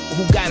hungry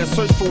who gotta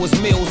search for his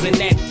meals and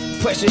that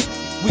precious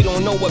we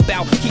don't know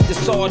about? Keep the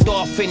sawed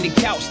off in the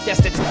couch.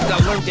 That's the I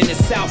learned in the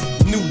South.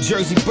 New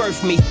Jersey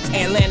birthed me.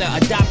 Atlanta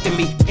adopted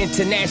me.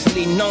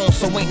 Internationally known,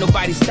 so ain't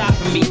nobody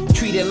stopping me.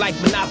 Treated like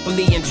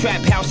monopoly and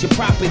trap house your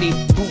property.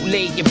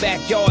 Bootleg your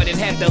backyard and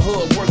have the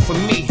hood work for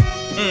me.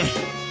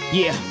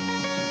 Yeah.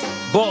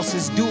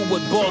 Bosses do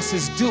what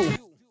bosses do.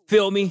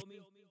 Feel me?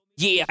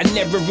 Yeah, I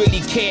never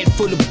really cared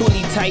for the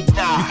bully type.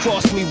 You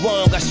cross me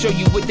wrong, I show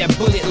you what that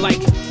bullet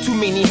like. Too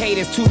many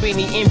haters, too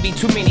many envy,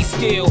 too many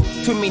skill.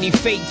 Too many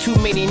fake, too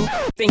many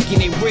thinking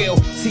they real.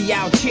 See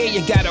out here,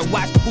 you gotta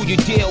watch who you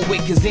deal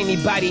with. Cause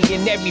anybody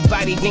and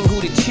everybody ain't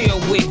who to chill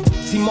with.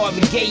 See,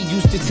 Marvin Gaye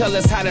used to tell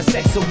us how to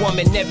sex a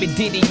woman. Never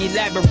did he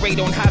elaborate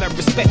on how to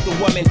respect a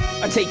woman.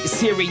 I take it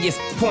serious,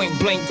 point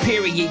blank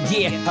period.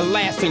 Yeah, I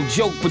laugh and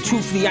joke, but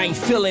truthfully I ain't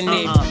feeling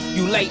it.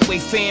 You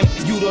lightweight fam,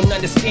 you don't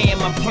understand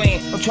my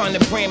plan. I'm trying to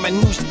brand my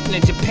new shit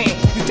in Japan.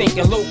 You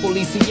thinking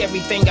locally, see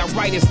everything I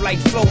write is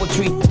like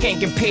poetry. Can't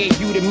compare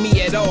you to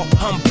me at all,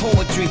 I'm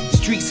poetry.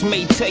 Streets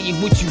may tell you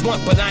what you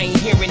want, but I ain't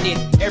hearing it.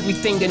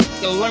 Everything the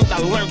nigga learned, I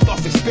learned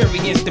off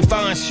experience.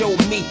 Divine showed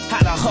me how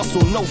to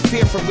hustle, no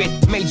fear for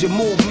it. Major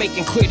move,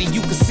 making clear that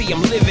you can see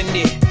I'm living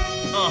it.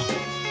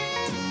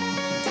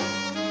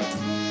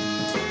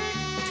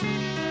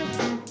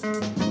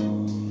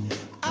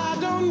 I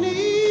don't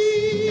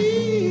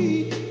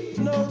need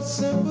no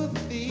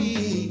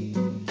sympathy.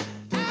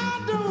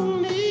 I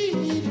don't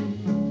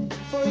need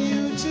for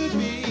you to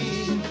be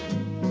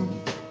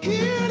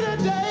here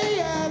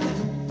today and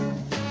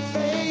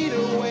fade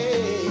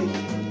away.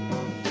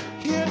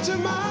 Here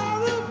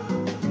tomorrow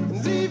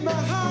and leave my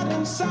heart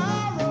in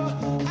sorrow.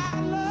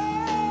 I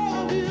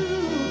love you.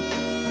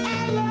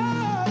 I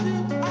love you.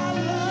 I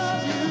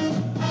love you.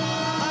 I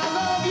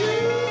love you.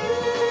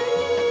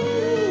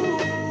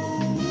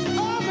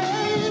 Oh,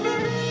 baby,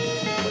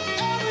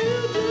 whatever you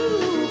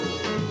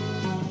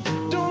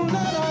do, don't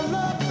let our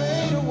love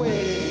fade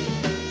away.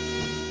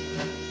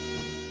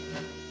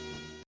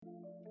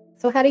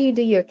 So how do you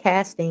do your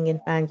casting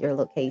and find your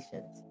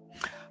locations?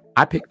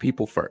 I pick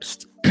people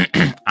first.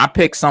 I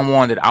pick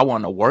someone that I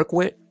want to work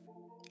with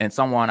and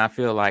someone I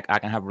feel like I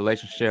can have a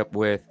relationship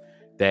with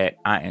that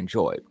I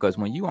enjoy. Because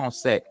when you on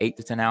set 8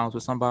 to 10 hours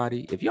with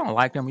somebody, if you don't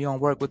like them, you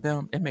don't work with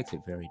them, it makes it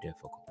very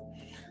difficult.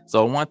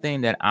 So one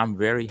thing that I'm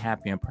very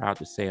happy and proud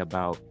to say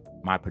about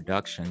my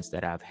productions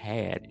that I've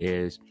had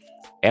is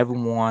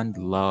everyone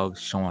loves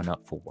showing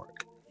up for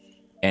work.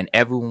 And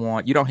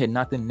everyone, you don't hear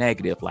nothing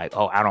negative like,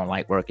 oh, I don't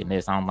like working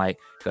this. I don't like,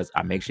 because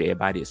I make sure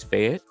everybody is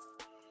fed.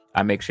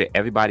 I make sure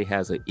everybody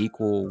has an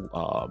equal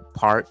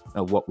part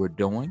of what we're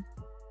doing.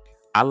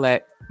 I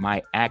let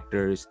my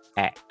actors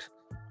act.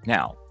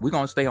 Now, we're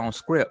going to stay on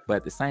script, but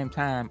at the same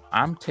time,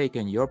 I'm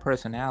taking your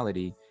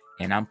personality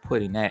and I'm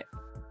putting that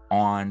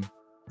on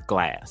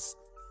glass.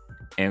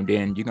 And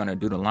then you're going to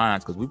do the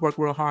lines, because we work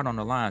real hard on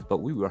the lines, but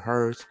we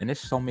rehearse, and there's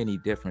so many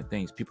different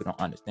things people don't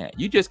understand.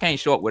 You just can't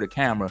show up with a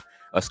camera,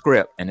 a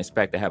script, and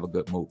expect to have a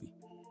good movie.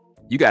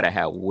 You got to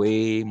have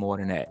way more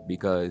than that,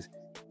 because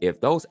if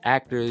those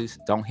actors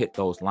don't hit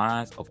those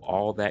lines of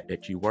all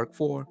that you work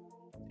for,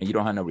 and you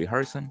don't have no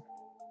rehearsing,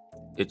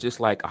 it's just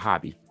like a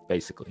hobby,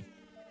 basically.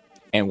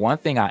 And one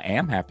thing I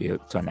am happy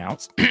to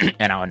announce,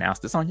 and I'll announce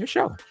this on your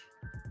show,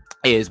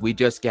 is we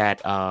just got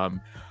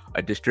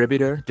a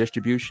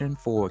distribution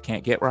for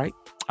Can't Get Right,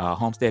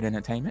 Homestead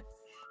Entertainment,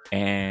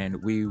 and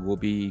we will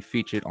be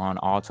featured on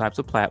all types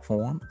of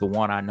platforms. The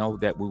one I know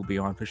that we'll be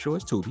on for sure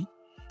is Tubi,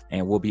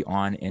 and we'll be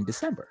on in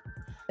December.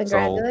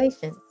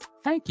 Congratulations. So,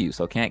 thank you.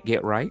 So Can't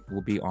Get Right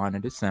will be on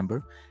in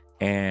December,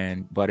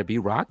 and Butta B.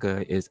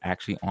 Rocka is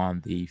actually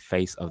on the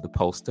face of the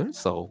poster.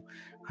 So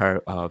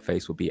her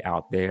face will be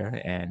out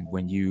there, and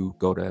when you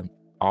go to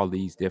all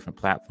these different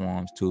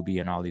platforms, Tubi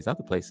and all these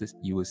other places,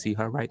 you will see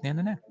her right then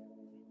and there.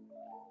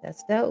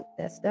 That's dope.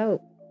 That's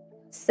dope.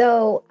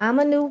 So I'm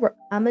a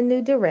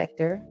new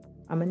director.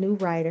 I'm a new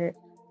writer.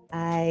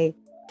 I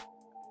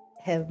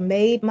have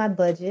made my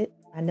budget.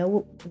 I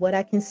know what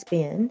I can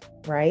spend,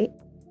 right?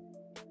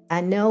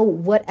 I know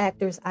what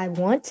actors I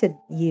want to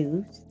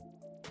use,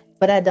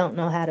 but I don't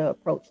know how to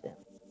approach them.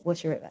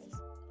 What's your advice?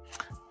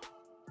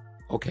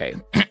 Okay.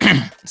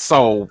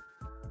 So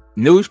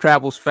news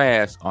travels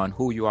fast on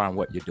who you are and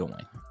what you're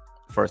doing,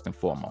 first and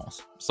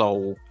foremost.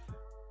 So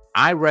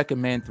I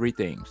recommend 3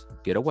 things.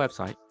 Get a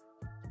website,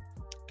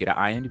 get an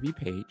IMDb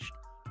page,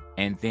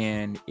 and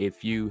then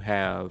if you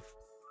have,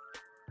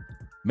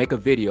 make a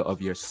video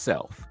of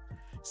yourself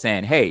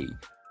saying, hey,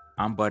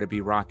 I'm Butta B.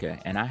 Rocka,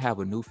 and I have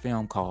a new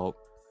film called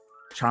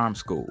Charm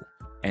School.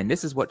 And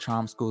this is what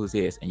Charm School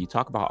is. And you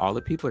talk about all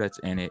the people that's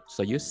in it.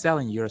 So you're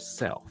selling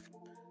yourself.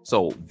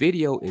 So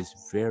video is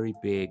very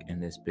big in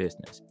this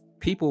business.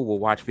 People will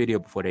watch video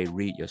before they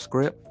read your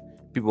script.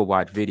 People will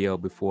watch video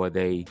before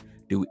they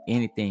do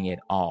anything at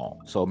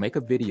all. So make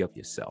a video of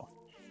yourself,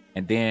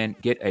 and then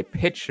get a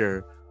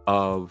picture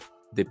of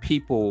the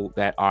people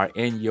that are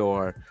in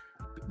your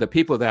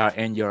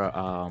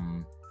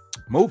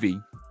movie,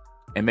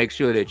 and make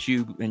sure that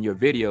you in your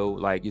video,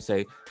 like you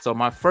say, so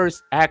my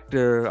first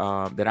actor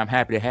that I'm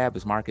happy to have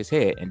is Marcus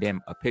Head, and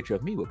then a picture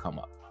of me will come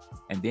up.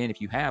 And then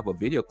if you have a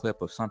video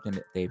clip of something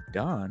that they've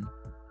done,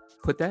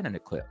 put that in the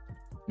clip.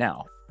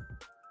 Now,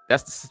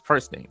 that's the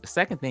first thing. The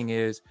second thing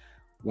is,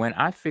 when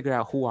I figure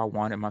out who I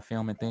want in my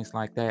film and things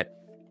like that,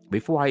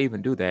 before I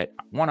even do that,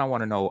 one, I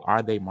want to know,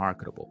 are they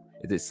marketable?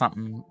 Is it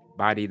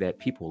somebody that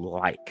people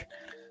like?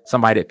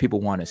 Somebody that people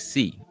want to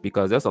see?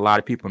 Because there's a lot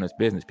of people in this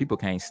business people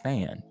can't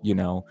stand,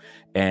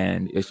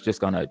 and it's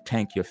just going to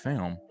tank your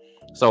film.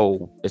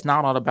 So it's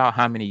not all about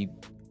how many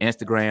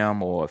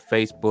Instagram or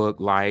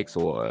Facebook likes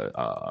or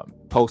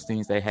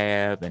postings they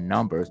have and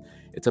numbers.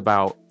 It's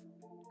about,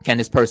 can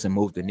this person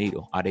move the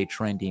needle? Are they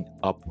trending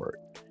upward?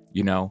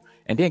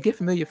 And then get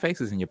familiar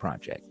faces in your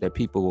project that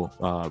people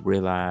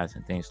realize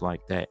and things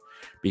like that,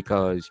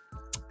 because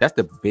that's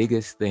the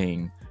biggest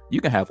thing. You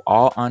can have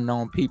all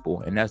unknown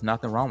people, and there's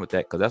nothing wrong with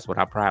that, because that's what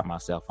I pride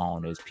myself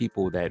on, is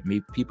people that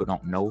people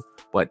don't know,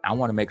 but I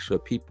want to make sure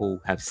people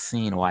have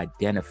seen or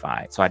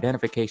identified. So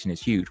identification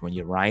is huge. When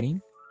you're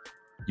writing,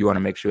 you want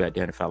to make sure you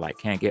identify, like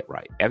Can't Get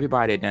Right.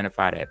 Everybody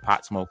identified that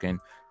pot smoking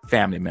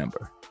family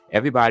member.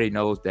 Everybody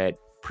knows that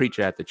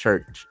preacher at the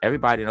church.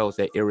 Everybody knows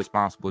that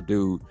irresponsible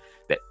dude,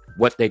 that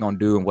what they're going to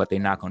do and what they're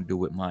not going to do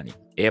with money.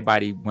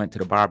 Everybody went to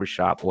the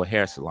barbershop or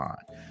hair salon.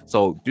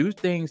 So do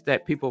things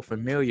that people are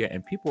familiar,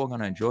 and people are going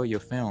to enjoy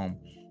your film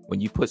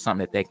when you put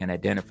something that they can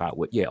identify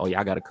with. Yeah, oh yeah,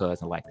 I got a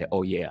cousin like that.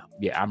 Oh yeah,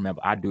 I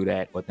remember I do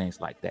that, or things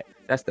like that.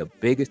 That's the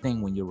biggest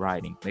thing when you're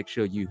writing. Make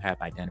sure you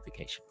have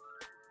identification.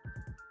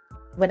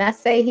 When I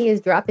say he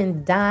is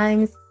dropping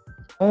dimes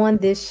on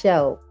this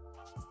show,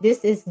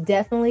 this is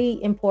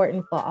definitely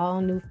important for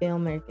all new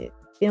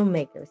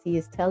filmmakers. He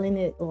is telling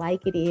it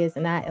like it is,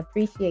 and I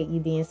appreciate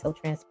you being so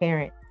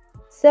transparent.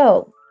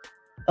 So,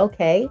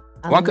 okay.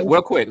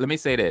 Real quick, let me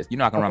say this. You're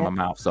not going to run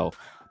my mouth. So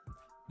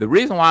the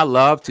reason why I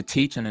love to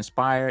teach and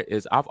inspire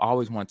is I've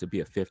always wanted to be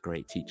a 5th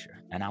grade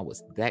teacher, and I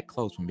was that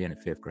close from being a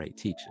 5th grade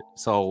teacher.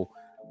 So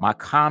my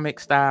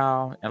comic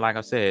style, and like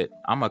I said,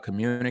 I'm a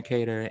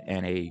communicator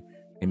and a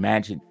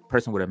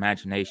person with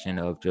imagination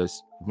of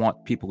just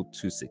want people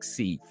to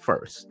succeed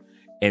first.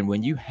 And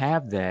when you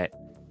have that,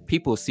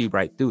 people see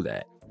right through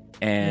that.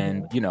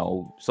 And, you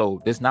know,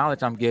 so this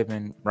knowledge I'm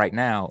giving right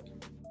now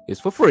is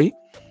for free.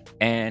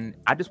 And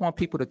I just want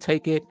people to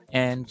take it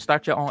and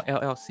start your own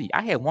LLC.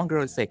 I had one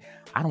girl say,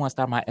 I don't want to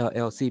start my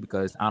LLC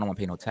because I don't want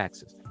to pay no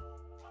taxes.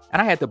 And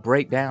I had to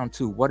break down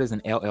to what is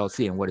an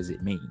LLC and what does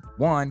it mean?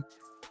 One,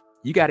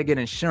 you got to get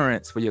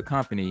insurance for your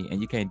company,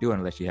 and you can't do it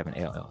unless you have an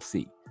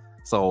LLC.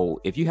 So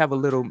if you have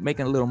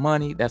making a little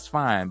money, that's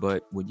fine.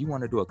 But when you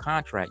want to do a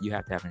contract, you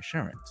have to have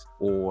insurance.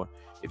 Or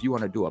if you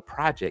want to do a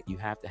project, you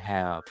have to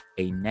have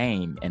a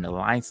name and a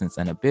license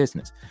and a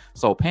business.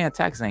 So paying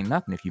taxes ain't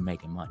nothing if you're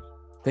making money.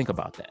 Think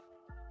about that.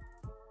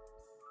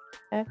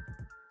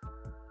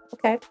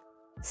 Okay.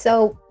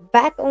 So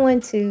back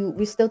on to,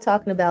 we're still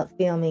talking about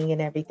filming and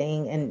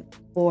everything, and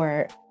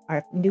for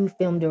our new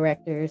film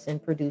directors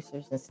and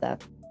producers and stuff.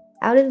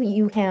 How do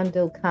you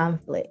handle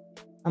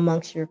conflict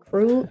amongst your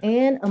crew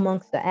and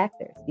amongst the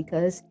actors?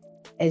 Because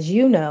as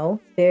you know,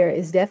 there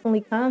is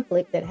definitely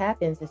conflict that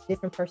happens. It's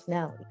different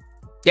personalities.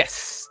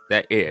 Yes,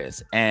 there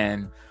is.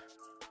 And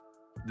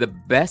the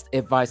best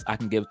advice I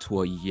can give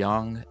to a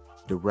young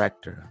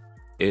director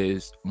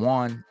is,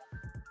 one,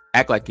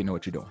 act like you know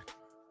what you're doing.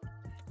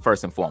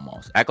 First and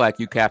foremost, act like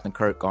you Captain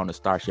Kirk on the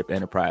Starship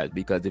Enterprise,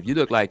 because if you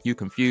look like you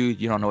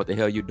confused, you don't know what the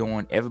hell you're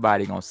doing,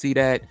 everybody gonna see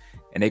that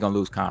and they're gonna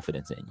lose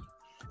confidence in you.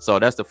 So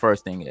that's the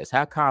first thing, is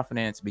have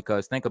confidence,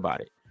 because think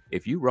about it.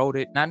 If you wrote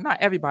it, now not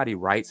everybody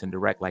writes and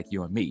direct like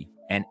you and me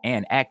and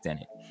act in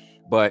it.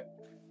 But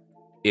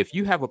if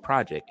you have a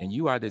project and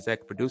you are the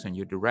executive producer and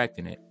you're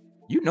directing it,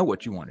 you know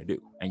what you want to do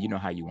and you know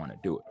how you want to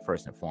do it,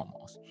 first and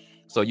foremost.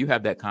 So you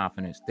have that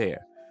confidence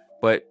there.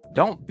 But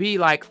don't be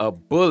like a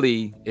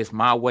bully. It's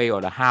my way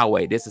or the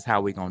highway. This is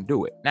how we're going to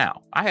do it.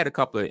 Now, I had a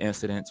couple of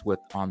incidents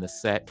on the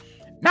set.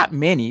 Not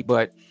many,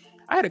 but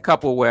I had a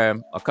couple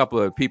where a couple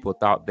of people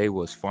thought they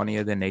was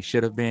funnier than they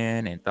should have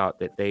been and thought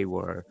that they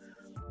were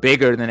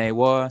bigger than they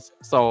was.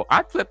 So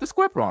I flipped the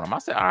script on them. I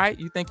said, all right,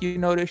 you think you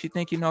know this? You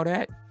think you know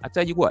that? I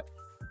tell you what,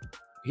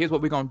 here's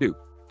what we're going to do.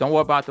 Don't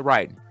worry about the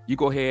writing. You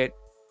go ahead,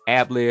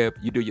 ad-lib,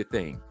 you do your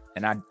thing.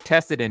 And I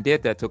tested and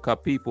did that to a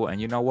couple people.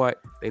 And you know what?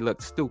 They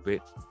looked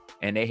stupid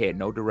and they had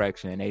no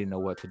direction and they didn't know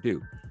what to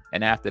do.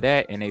 And after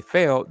that, and they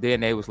failed, then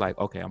they was like,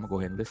 okay, I'm gonna go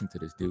ahead and listen to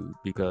this dude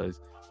because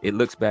it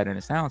looks better and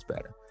it sounds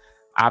better.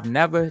 I've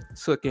never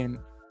taken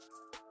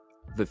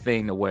the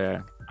thing to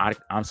where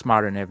I'm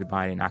smarter than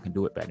everybody and I can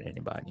do it better than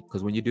anybody.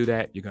 Because when you do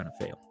that, you're gonna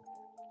fail.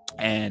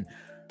 And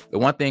the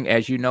one thing,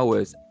 as you know,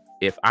 is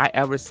if I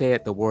ever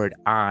said the word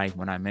I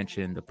when I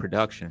mentioned the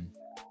production,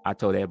 I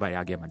told everybody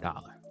I'll give them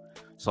 $1.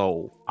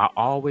 So I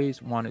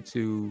always wanted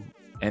to,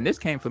 and this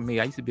came from me.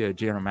 I used to be a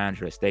general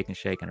manager at Steak and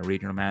Shake and a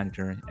regional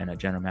manager and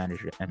a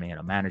manager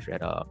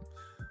at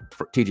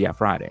TGI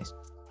Fridays.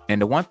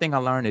 And the one thing I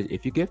learned is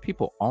if you give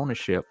people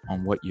ownership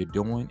on what you're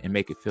doing and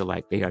make it feel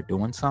like they are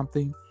doing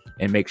something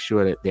and make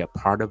sure that they're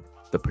part of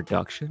the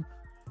production,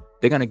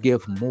 they're going to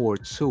give more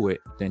to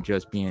it than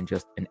just being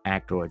just an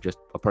actor or just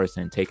a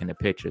person taking the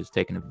pictures,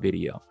 taking the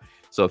video.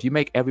 So if you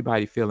make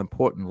everybody feel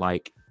important,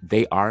 like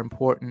they are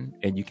important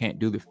and you can't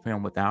do the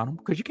film without them,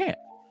 because you can't,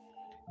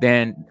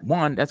 then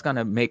one, that's going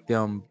to make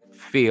them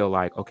feel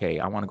like, okay,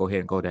 I want to go ahead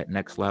and go that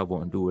next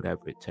level and do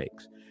whatever it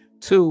takes.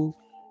 Two,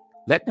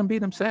 let them be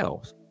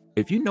themselves.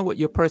 If you know what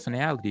your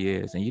personality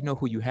is and you know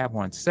who you have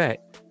on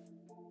set,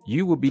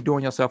 you would be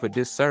doing yourself a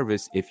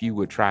disservice if you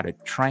would try to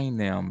train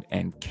them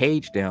and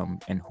cage them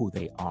in who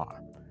they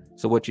are.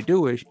 So what you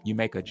do is you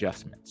make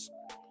adjustments.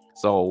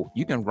 So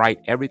you can write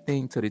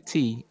everything to the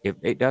T. If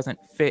it doesn't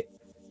fit,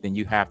 then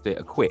you have to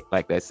quit,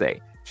 like they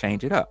say,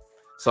 change it up.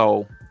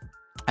 So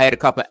I had a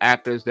couple of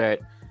actors that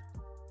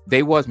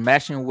they was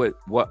meshing with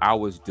what I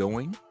was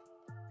doing.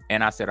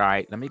 And I said, all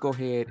right, let me go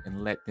ahead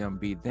and let them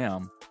be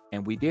them.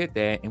 And we did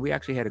that. And we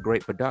actually had a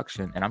great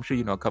production. And I'm sure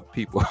you know a couple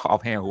people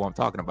offhand who I'm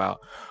talking about.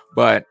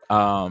 But,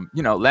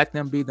 let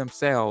them be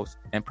themselves.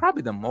 And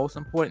probably the most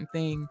important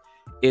thing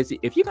is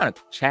if you're going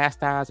to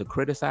chastise or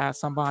criticize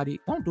somebody,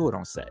 don't do it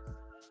on set.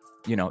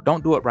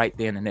 Don't do it right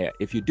then and there.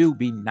 If you do,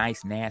 be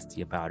nice,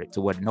 nasty about it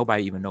to where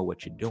nobody even know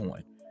what you're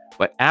doing.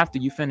 But after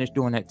you finish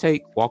doing that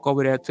take, walk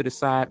over there to the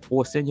side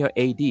or send your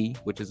AD,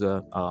 which is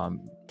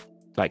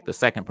like the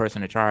second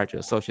person in charge,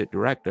 associate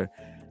director,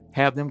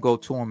 have them go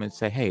to them and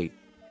say, hey,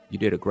 you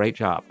did a great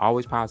job.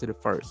 Always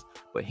positive first.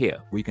 But here,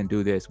 we can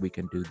do this, we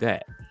can do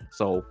that.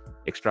 So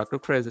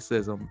constructive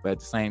criticism, but at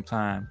the same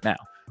time, now,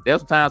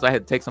 there's times I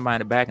had to take somebody in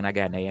the back and I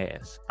got in their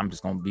ass. I'm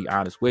just going to be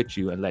honest with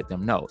you and let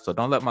them know. So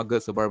don't let my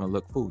good suburban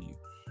look fool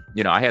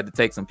you. I had to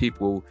take some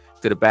people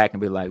to the back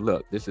and be like,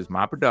 look, this is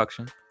my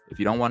production. If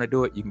you don't want to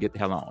do it, you can get the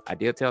hell on. I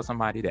did tell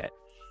somebody that.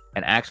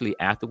 And actually,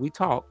 after we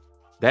talked,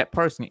 that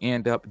person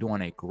ended up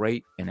doing a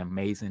great and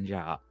amazing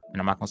job.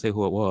 And I'm not going to say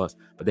who it was,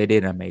 but they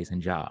did an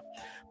amazing job.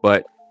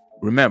 But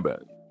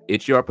remember,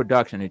 it's your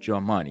production, it's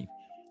your money.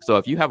 So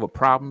if you have a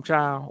problem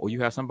child or you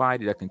have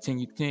somebody that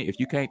continue, if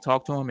you can't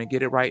talk to them and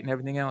get it right and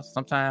everything else,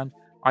 sometimes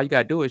all you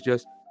got to do is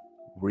just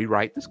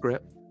rewrite the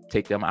script,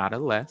 take them out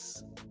of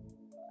less,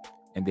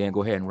 and then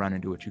go ahead and run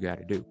and do what you got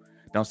to do.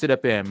 Don't sit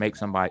up there and make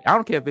somebody, I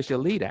don't care if it's your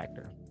lead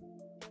actor.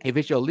 If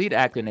it's your lead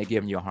actor and they're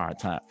giving you a hard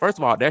time, first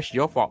of all, that's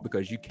your fault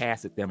because you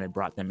casted them and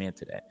brought them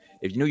into that.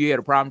 If you knew you had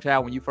a problem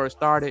child when you first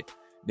started,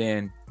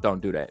 then don't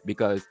do that.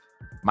 Because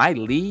my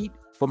lead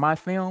for my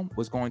film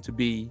was going to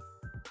be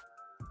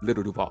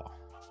Little Duval.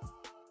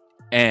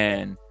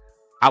 And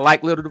I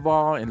like Little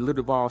Duval, and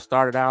Little Duval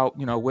started out,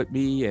 with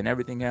me and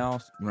everything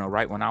else,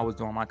 right when I was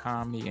doing my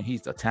comedy. And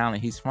he's a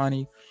talent, he's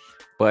funny.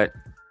 But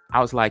I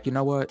was like, you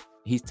know what?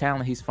 He's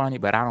talented, he's funny,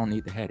 but I don't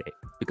need the headache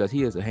because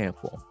he is a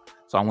handful.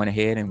 So I went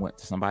ahead and went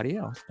to somebody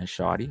else, and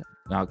Shawty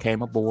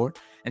came aboard.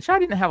 And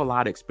Shawty didn't have a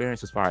lot of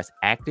experience as far as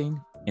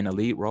acting in a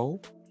lead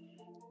role,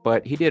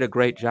 but he did a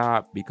great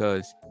job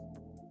because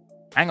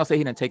I ain't gonna say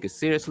he didn't take it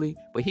seriously,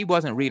 but he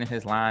wasn't reading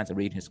his lines and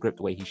reading his script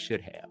the way he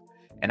should have.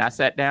 And I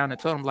sat down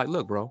and told him, like,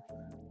 look, bro,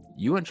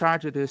 you in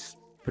charge of this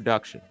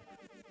production.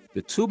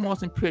 The two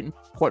most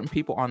important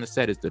people on the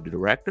set is the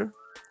director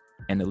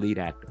and the lead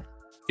actor.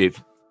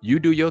 If you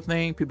do your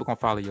thing, people gonna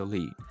follow your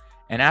lead.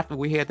 And after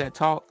we had that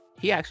talk,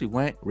 he actually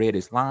went, read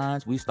his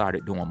lines. We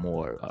started doing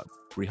more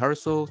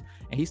rehearsals,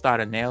 and he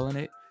started nailing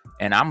it.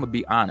 And I'm gonna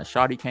be honest,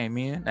 Shawty came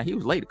in. Now he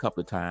was late a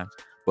couple of times,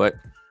 but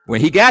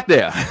when he got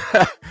there,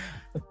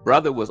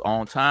 brother was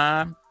on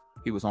time.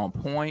 He was on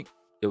point.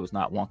 It was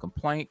not one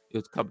complaint. It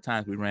was a couple of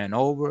times we ran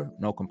over,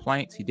 no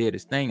complaints. He did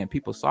his thing, and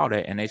people saw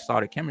that, and they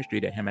saw the chemistry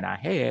that him and I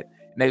had.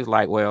 And they was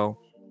like, well,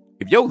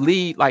 if your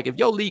lead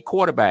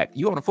quarterback,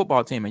 you on a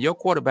football team, and your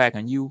quarterback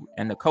and you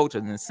and the coach are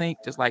in sync,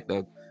 just like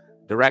the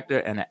director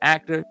and the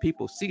actor,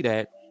 people see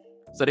that.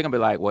 So they're gonna be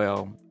like,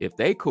 well, if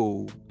they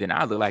cool, then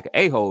I look like an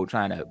a-hole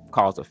trying to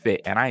cause a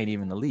fit, and I ain't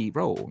even the lead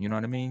role. You know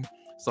what I mean?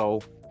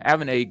 So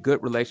having a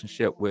good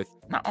relationship with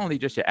not only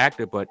just your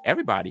actor, but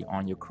everybody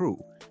on your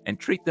crew, and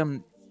treat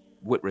them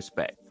with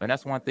respect. And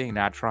that's one thing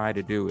that I try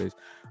to do is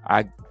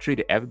I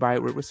treated everybody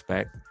with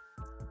respect.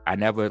 I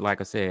never,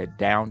 like I said,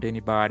 downed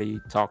anybody,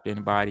 talked to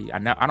anybody. I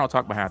don't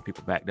talk behind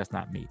people's back. That's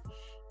not me.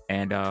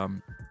 And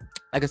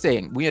like I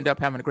said, we ended up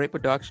having a great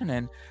production,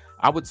 and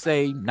I would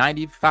say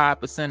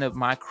 95% of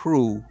my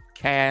crew,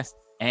 cast,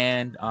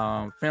 and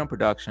film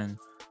production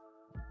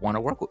want to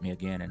work with me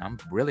again, and I'm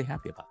really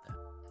happy about that.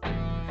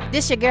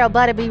 This your girl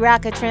Butta B.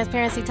 Rocka,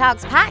 Transparency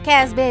Talks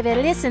podcast, baby.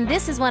 Listen,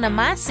 this is one of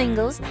my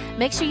singles.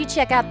 Make sure you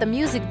check out the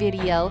music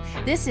video.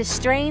 This is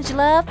Strange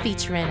Love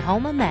featuring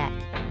Homer Mack.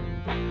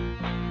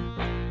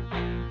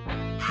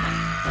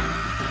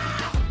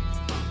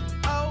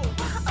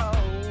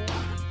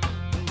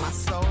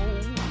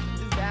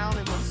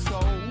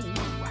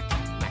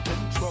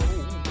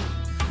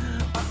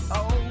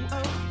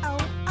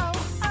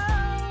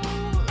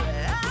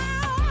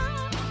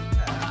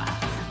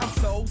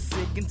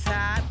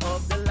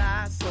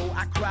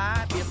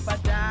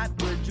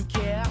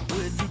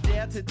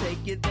 To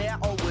take it there,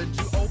 or would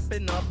you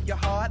open up your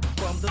heart?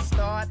 From the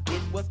start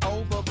it was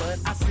over, but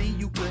I see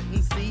you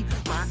couldn't see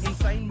my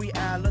insane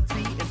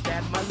reality is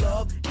that my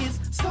love is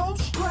so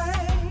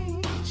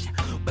strange.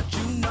 But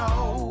you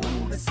know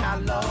that's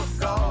how love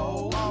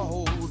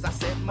goes. I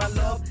said my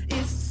love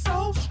is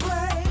so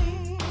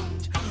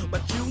strange,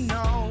 but you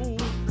know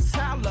that's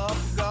how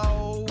love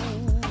goes.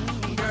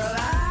 Girl,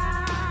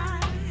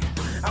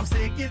 I'm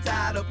sick and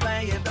tired of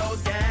playing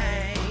those games.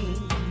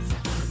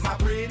 My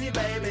pretty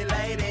baby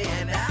lady,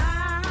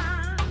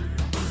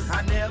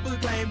 I never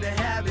claim to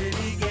have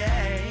any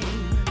game.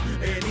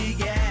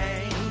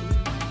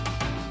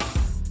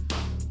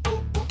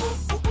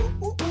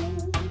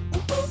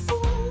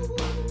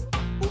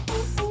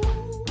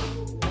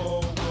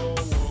 Whoa, whoa,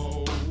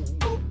 whoa.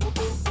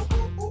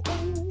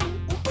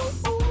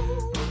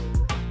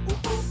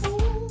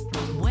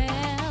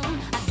 Well,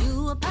 I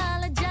do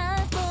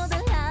apologize for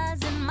the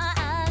lies in my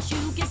eyes.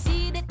 You can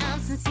see that I'm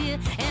sincere,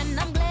 and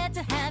I'm glad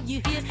to have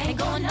you here. Ain't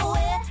going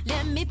nowhere.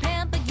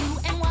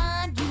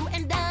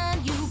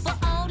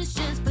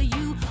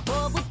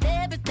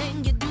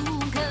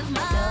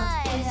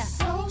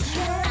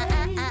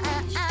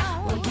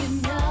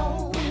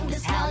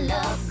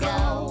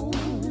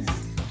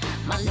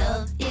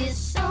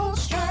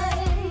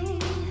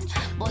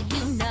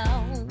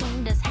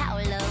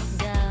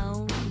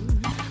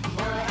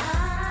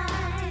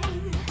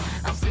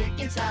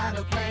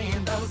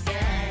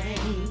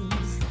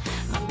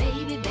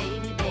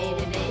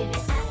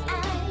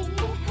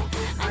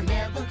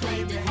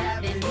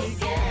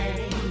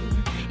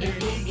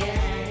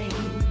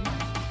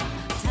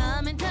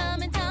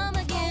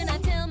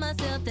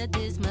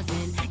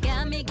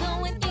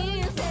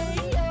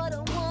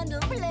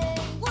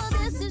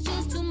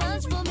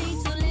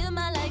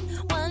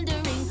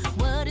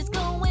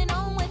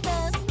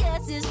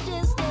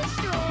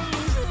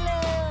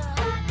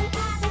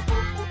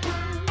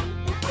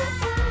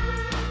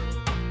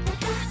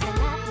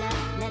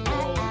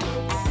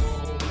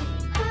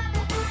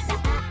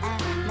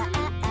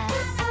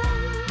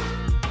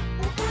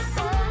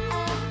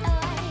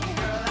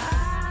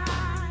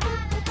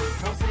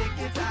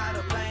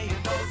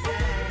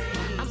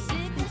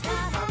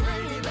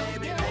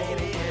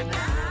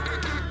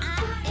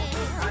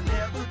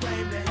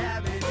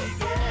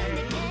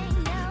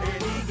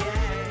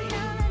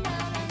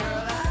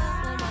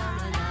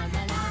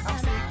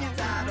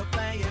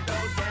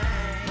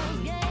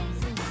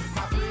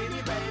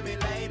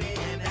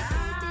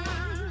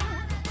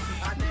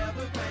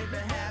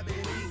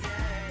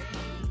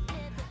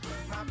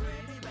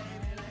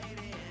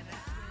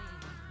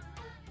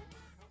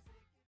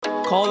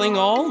 calling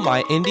all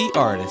my indie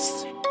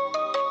artists.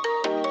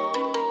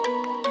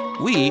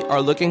 We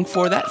are looking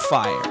for that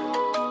fire.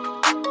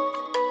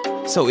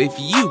 So if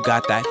you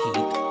got that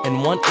heat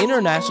and want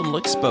international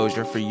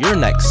exposure for your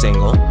next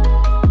single,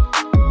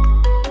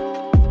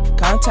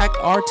 contact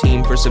our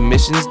team for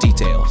submissions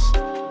details.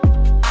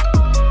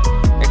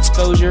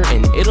 Exposure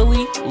in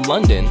Italy,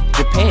 London,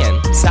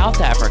 Japan,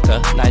 South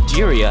Africa,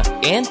 Nigeria,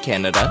 and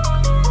Canada.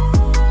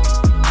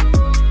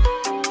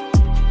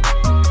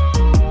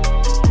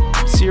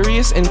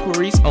 Serious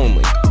inquiries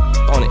only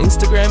on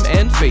Instagram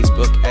and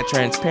Facebook at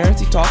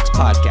Transparency Talks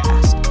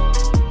Podcast.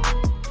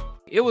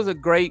 It was a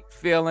great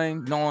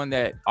feeling knowing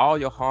that all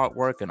your hard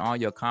work and all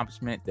your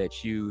accomplishment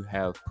that you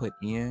have put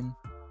in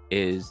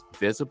is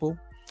visible.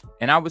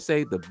 And I would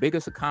say the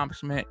biggest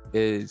accomplishment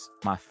is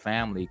my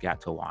family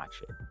got to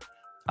watch it.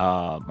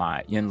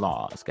 My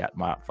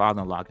my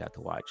father-in-law got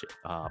to watch it.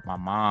 My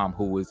mom,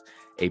 who was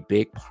a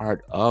big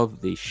part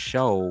of the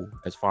show,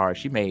 as far as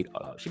she made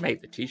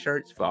the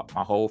t-shirts for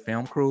my whole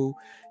film crew.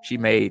 She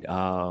made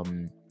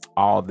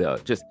all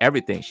the just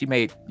everything. She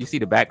made, you see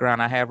the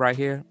background I have right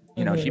here.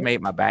 You know, she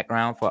made my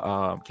background for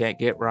Can't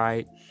Get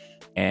Right,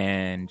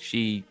 and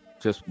she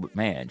just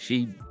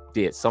she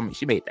did so many.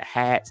 She made the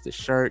hats, the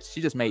shirts. She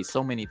just made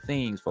so many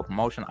things for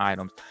promotion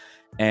items,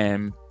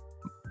 and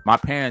my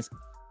parents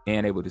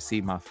being able to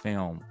see my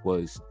film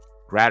was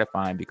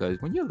gratifying,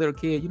 because when you're a little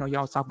kid, you know, you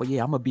always talk about,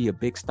 yeah, I'm gonna be a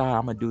big star,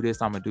 I'm gonna do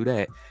this, I'm gonna do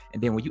that,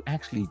 and then when you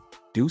actually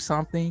do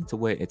something to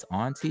where it's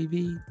on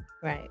TV,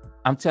 Right.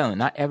 I'm telling you,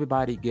 not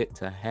everybody get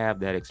to have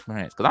that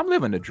experience, because I'm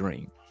living a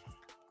dream.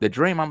 The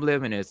dream I'm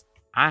living is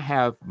I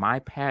have my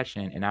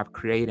passion and I've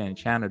created and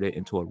channeled it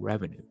into a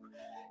revenue.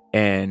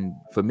 And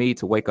for me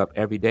to wake up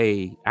every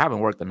day, I haven't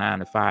worked a 9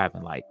 to 5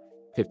 in like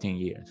 15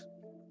 years.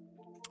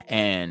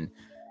 And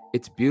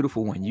it's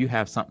beautiful when you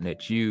have something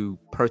that you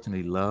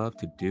personally love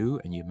to do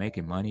and you're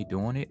making money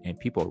doing it and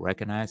people are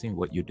recognizing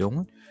what you're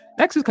doing.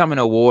 Next is coming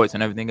awards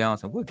and everything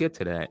else, and we'll get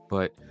to that.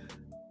 But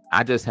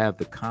I just have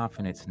the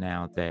confidence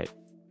now that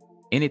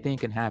anything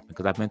can happen,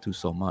 because I've been through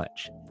so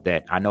much,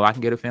 that I know I can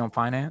get a film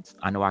financed.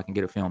 I know I can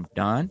get a film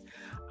done.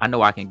 I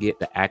know I can get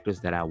the actors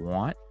that I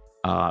want.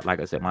 Like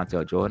I said,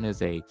 Montel Jordan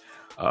is a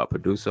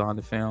producer on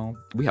the film.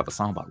 We have a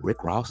song by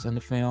Rick Ross in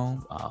the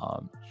film.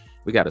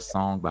 We got a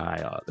song by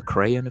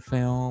Lecrae in the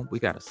film. We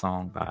got a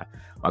song by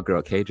my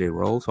girl KJ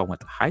Rose, who I went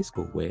to high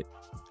school with,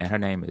 and her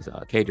name is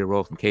KJ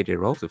Rose from KJ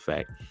Rose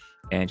Effect,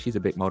 and she's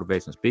a big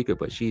motivational speaker,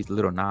 but she's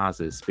Lil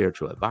Nas's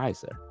spiritual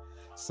advisor.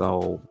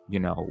 So, you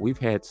know, we've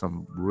had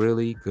some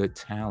really good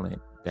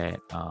talent that,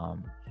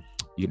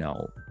 you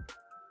know,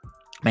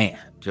 man,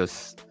 like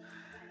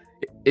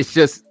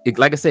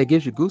I said, it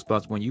gives you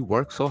goosebumps when you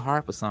work so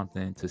hard for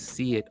something to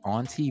see it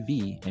on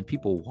TV and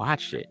people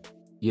watch it.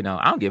 You know,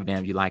 I don't give a damn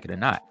if you like it or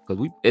not,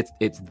 because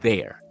it's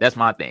there. That's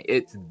my thing.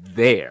 It's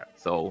there.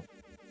 So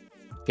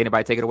can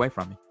anybody take it away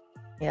from me?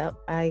 Yep,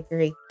 I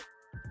agree.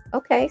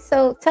 Okay,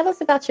 so tell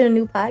us about your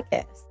new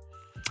podcast.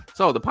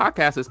 So the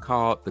podcast is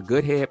called The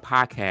Good Head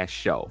Podcast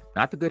Show.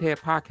 Not The Good Head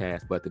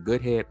Podcast, but The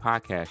Good Head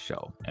Podcast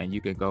Show. And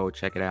you can go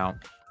check it out.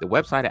 The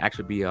website will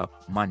actually be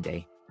up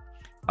Monday.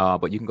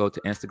 But you can go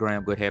to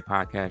Instagram, Good Head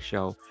Podcast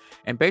Show.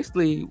 And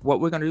basically what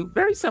we're going to do,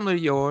 very similar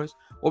to yours,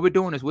 what we're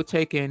doing is we're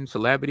taking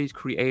celebrities,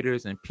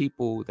 creators, and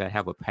people that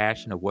have a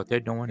passion of what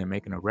they're doing and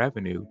making a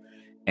revenue.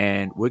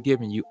 And we're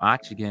giving you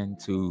oxygen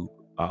to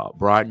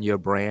broaden your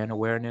brand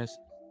awareness,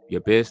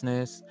 your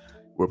business.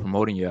 We're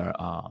promoting your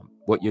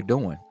what you're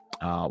doing.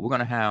 We're going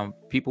to have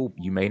people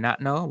you may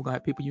not know. We're going to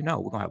have people you know.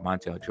 We're going to have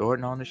Montel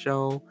Jordan on the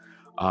show.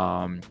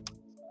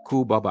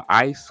 Cool Bubba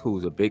Ice,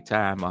 who's a big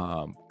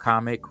time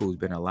comic who's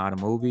been in a lot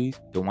of movies.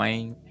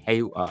 Dwayne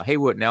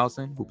Haywood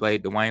Nelson, who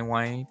played Dwayne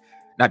Wayne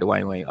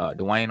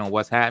on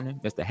What's Happening.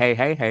 Mr.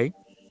 Hey.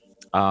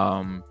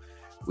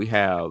 We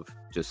have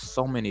just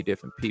so many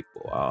different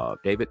people.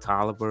 David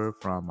Tolliver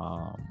from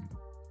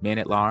Men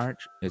at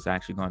Large is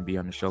actually going to be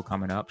on the show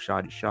coming up.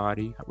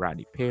 Shawty,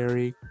 Rodney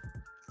Perry.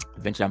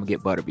 Eventually, I'm going to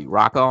get Butterbeat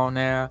Rock on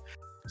there.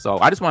 So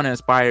I just want to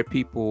inspire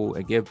people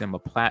and give them a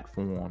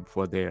platform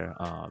for their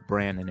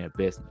brand and their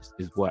business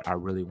is what I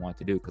really want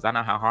to do, because I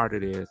know how hard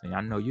it is, and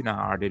I know you know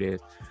how hard it is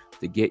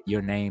to get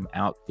your name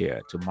out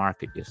there, to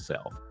market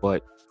yourself.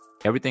 But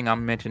everything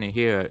I'm mentioning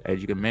here,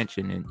 as you can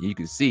mention and you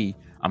can see,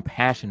 I'm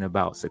passionate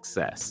about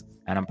success,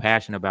 and I'm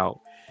passionate about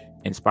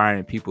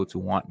inspiring people to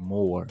want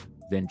more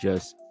than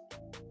just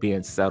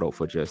being settled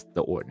for just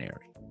the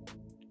ordinary.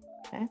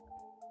 Okay.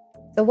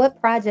 So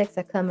what projects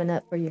are coming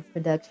up for your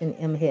production,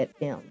 M-Head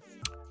Films?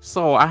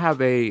 So I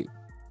have a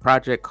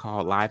project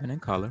called Live and in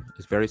Color.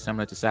 It's very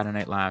similar to Saturday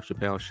Night Live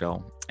Chappelle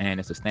Show, and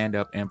it's a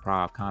stand-up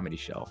improv comedy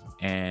show.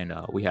 And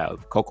we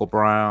have Coco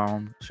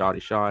Brown,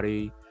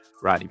 Shawty,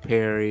 Rodney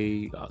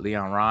Perry,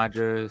 Leon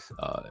Rogers,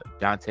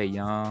 Dante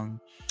Young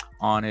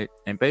on it.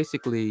 And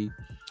basically,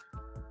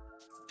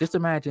 just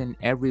imagine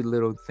every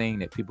little thing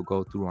that people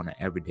go through on an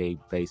everyday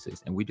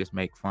basis, and we just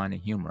make fun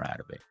and humor out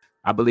of it.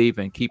 I believe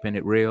in keeping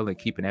it real and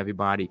keeping it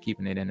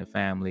in the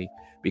family,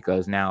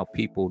 because now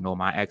people know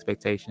my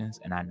expectations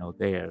and I know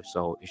theirs.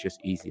 So it's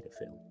just easy to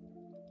film.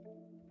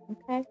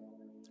 Okay.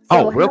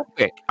 Oh, real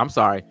quick. I'm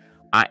sorry.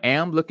 I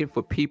am looking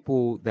for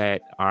people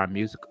that are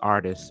music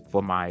artists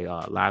for my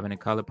Live and in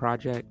Color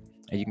project.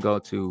 And you can go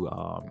to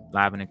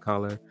Live and in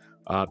Color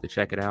to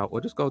check it out. Or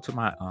just go to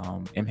my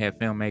MHead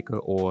Filmmaker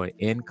or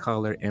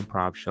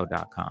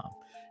InColorImprovShow.com.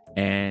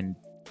 And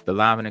the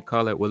Live and in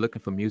Color, we're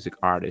looking for music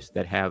artists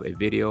that have a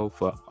video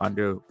for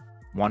under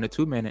 1 to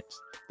 2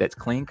 minutes that's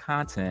clean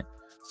content.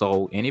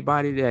 So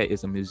anybody that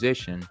is a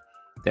musician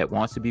that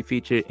wants to be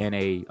featured in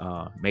a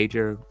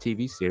major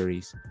TV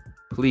series,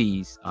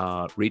 please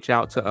reach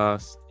out to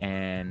us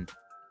and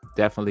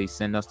definitely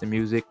send us the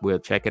music. We'll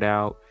check it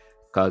out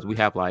because we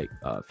have like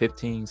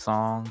 15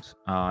 songs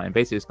and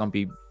basically it's going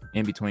to be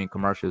in between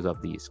commercials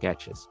of these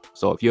sketches.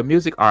 So if you're a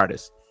music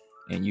artist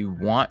and you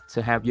want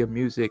to have your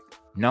music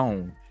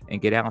known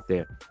and get out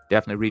there,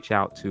 definitely reach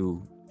out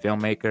to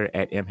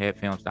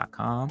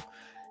filmmaker@mheadfilms.com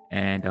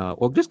and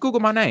or just Google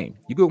my name.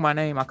 You Google my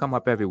name, I come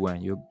up everywhere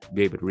and you'll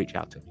be able to reach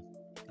out to me.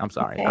 I'm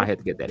sorry. Okay. I had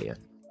to get that in.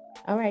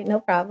 All right. No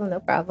problem. No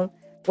problem.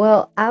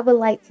 Well, I would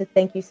like to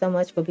thank you so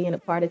much for being a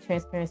part of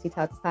Transparency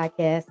Talks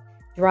podcast.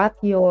 Drop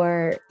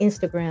your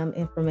Instagram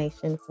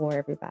information for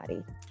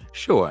everybody.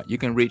 Sure. You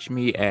can reach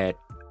me at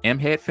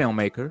MHead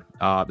Filmmaker.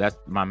 That's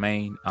my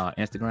main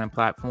Instagram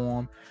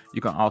platform.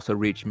 You can also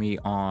reach me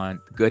on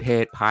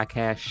Goodhead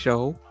Podcast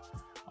Show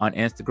on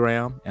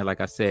Instagram. And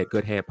like I said,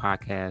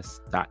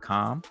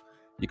 goodheadpodcast.com.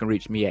 You can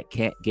reach me at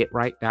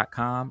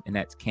can'tgetright.com, and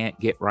that's can't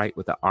get right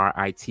with the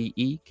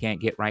RITE,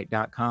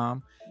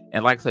 can'tgetright.com.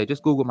 And like I say,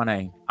 just Google my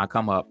name. I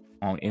come up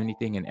on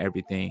anything and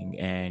everything,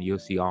 and you'll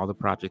see all the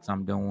projects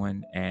I'm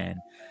doing. And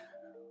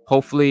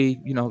hopefully,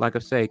 like I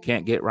say,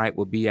 Can't Get Right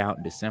will be out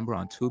in December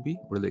on Tubi.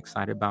 Really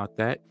excited about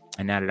that.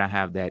 And now that I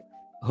have that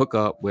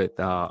hookup with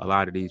a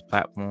lot of these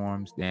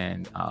platforms,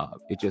 then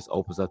it just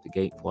opens up the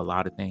gate for a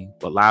lot of things.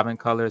 But Live in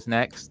Color is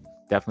next.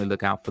 Definitely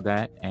look out for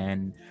that,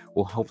 and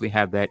we'll hopefully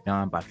have that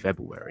done by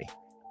February.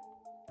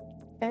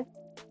 Okay.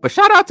 But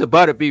shout out to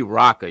Butter B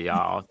Rocker,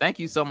 y'all. Thank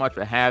you so much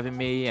for having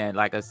me. And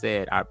like I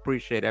said, I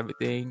appreciate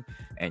everything.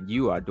 And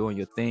you are doing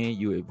your thing.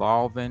 You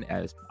evolving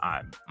as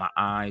my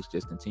eyes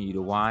just continue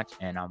to watch.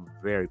 And I'm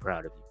very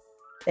proud of you.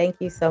 Thank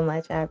you so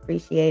much. I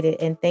appreciate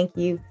it. And thank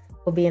you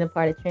for being a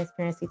part of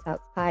Transparency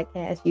Talks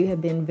podcast. You have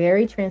been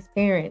very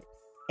transparent.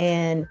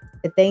 And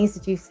the things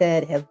that you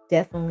said have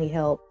definitely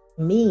helped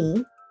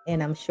me.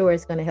 And I'm sure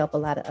it's going to help a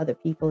lot of other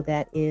people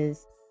that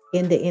is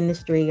in the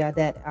industry or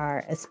that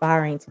are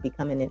aspiring to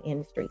become in an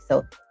industry.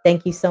 So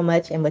thank you so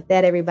much. And with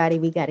that, everybody,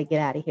 we got to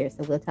get out of here.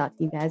 So we'll talk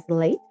to you guys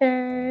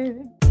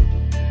later.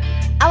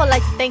 I would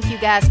like to thank you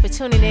guys for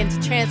tuning in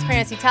to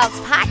Transparency Talks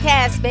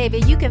podcast, baby.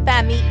 You can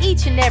find me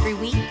each and every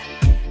week.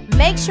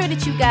 Make sure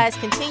that you guys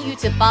continue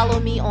to follow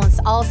me on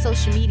all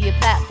social media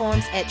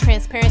platforms at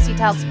Transparency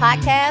Talks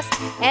podcast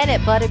and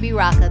at Butter B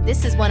Rocker.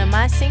 This is one of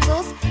my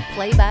singles,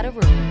 Play by the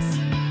Rules.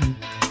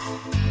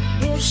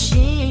 If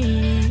she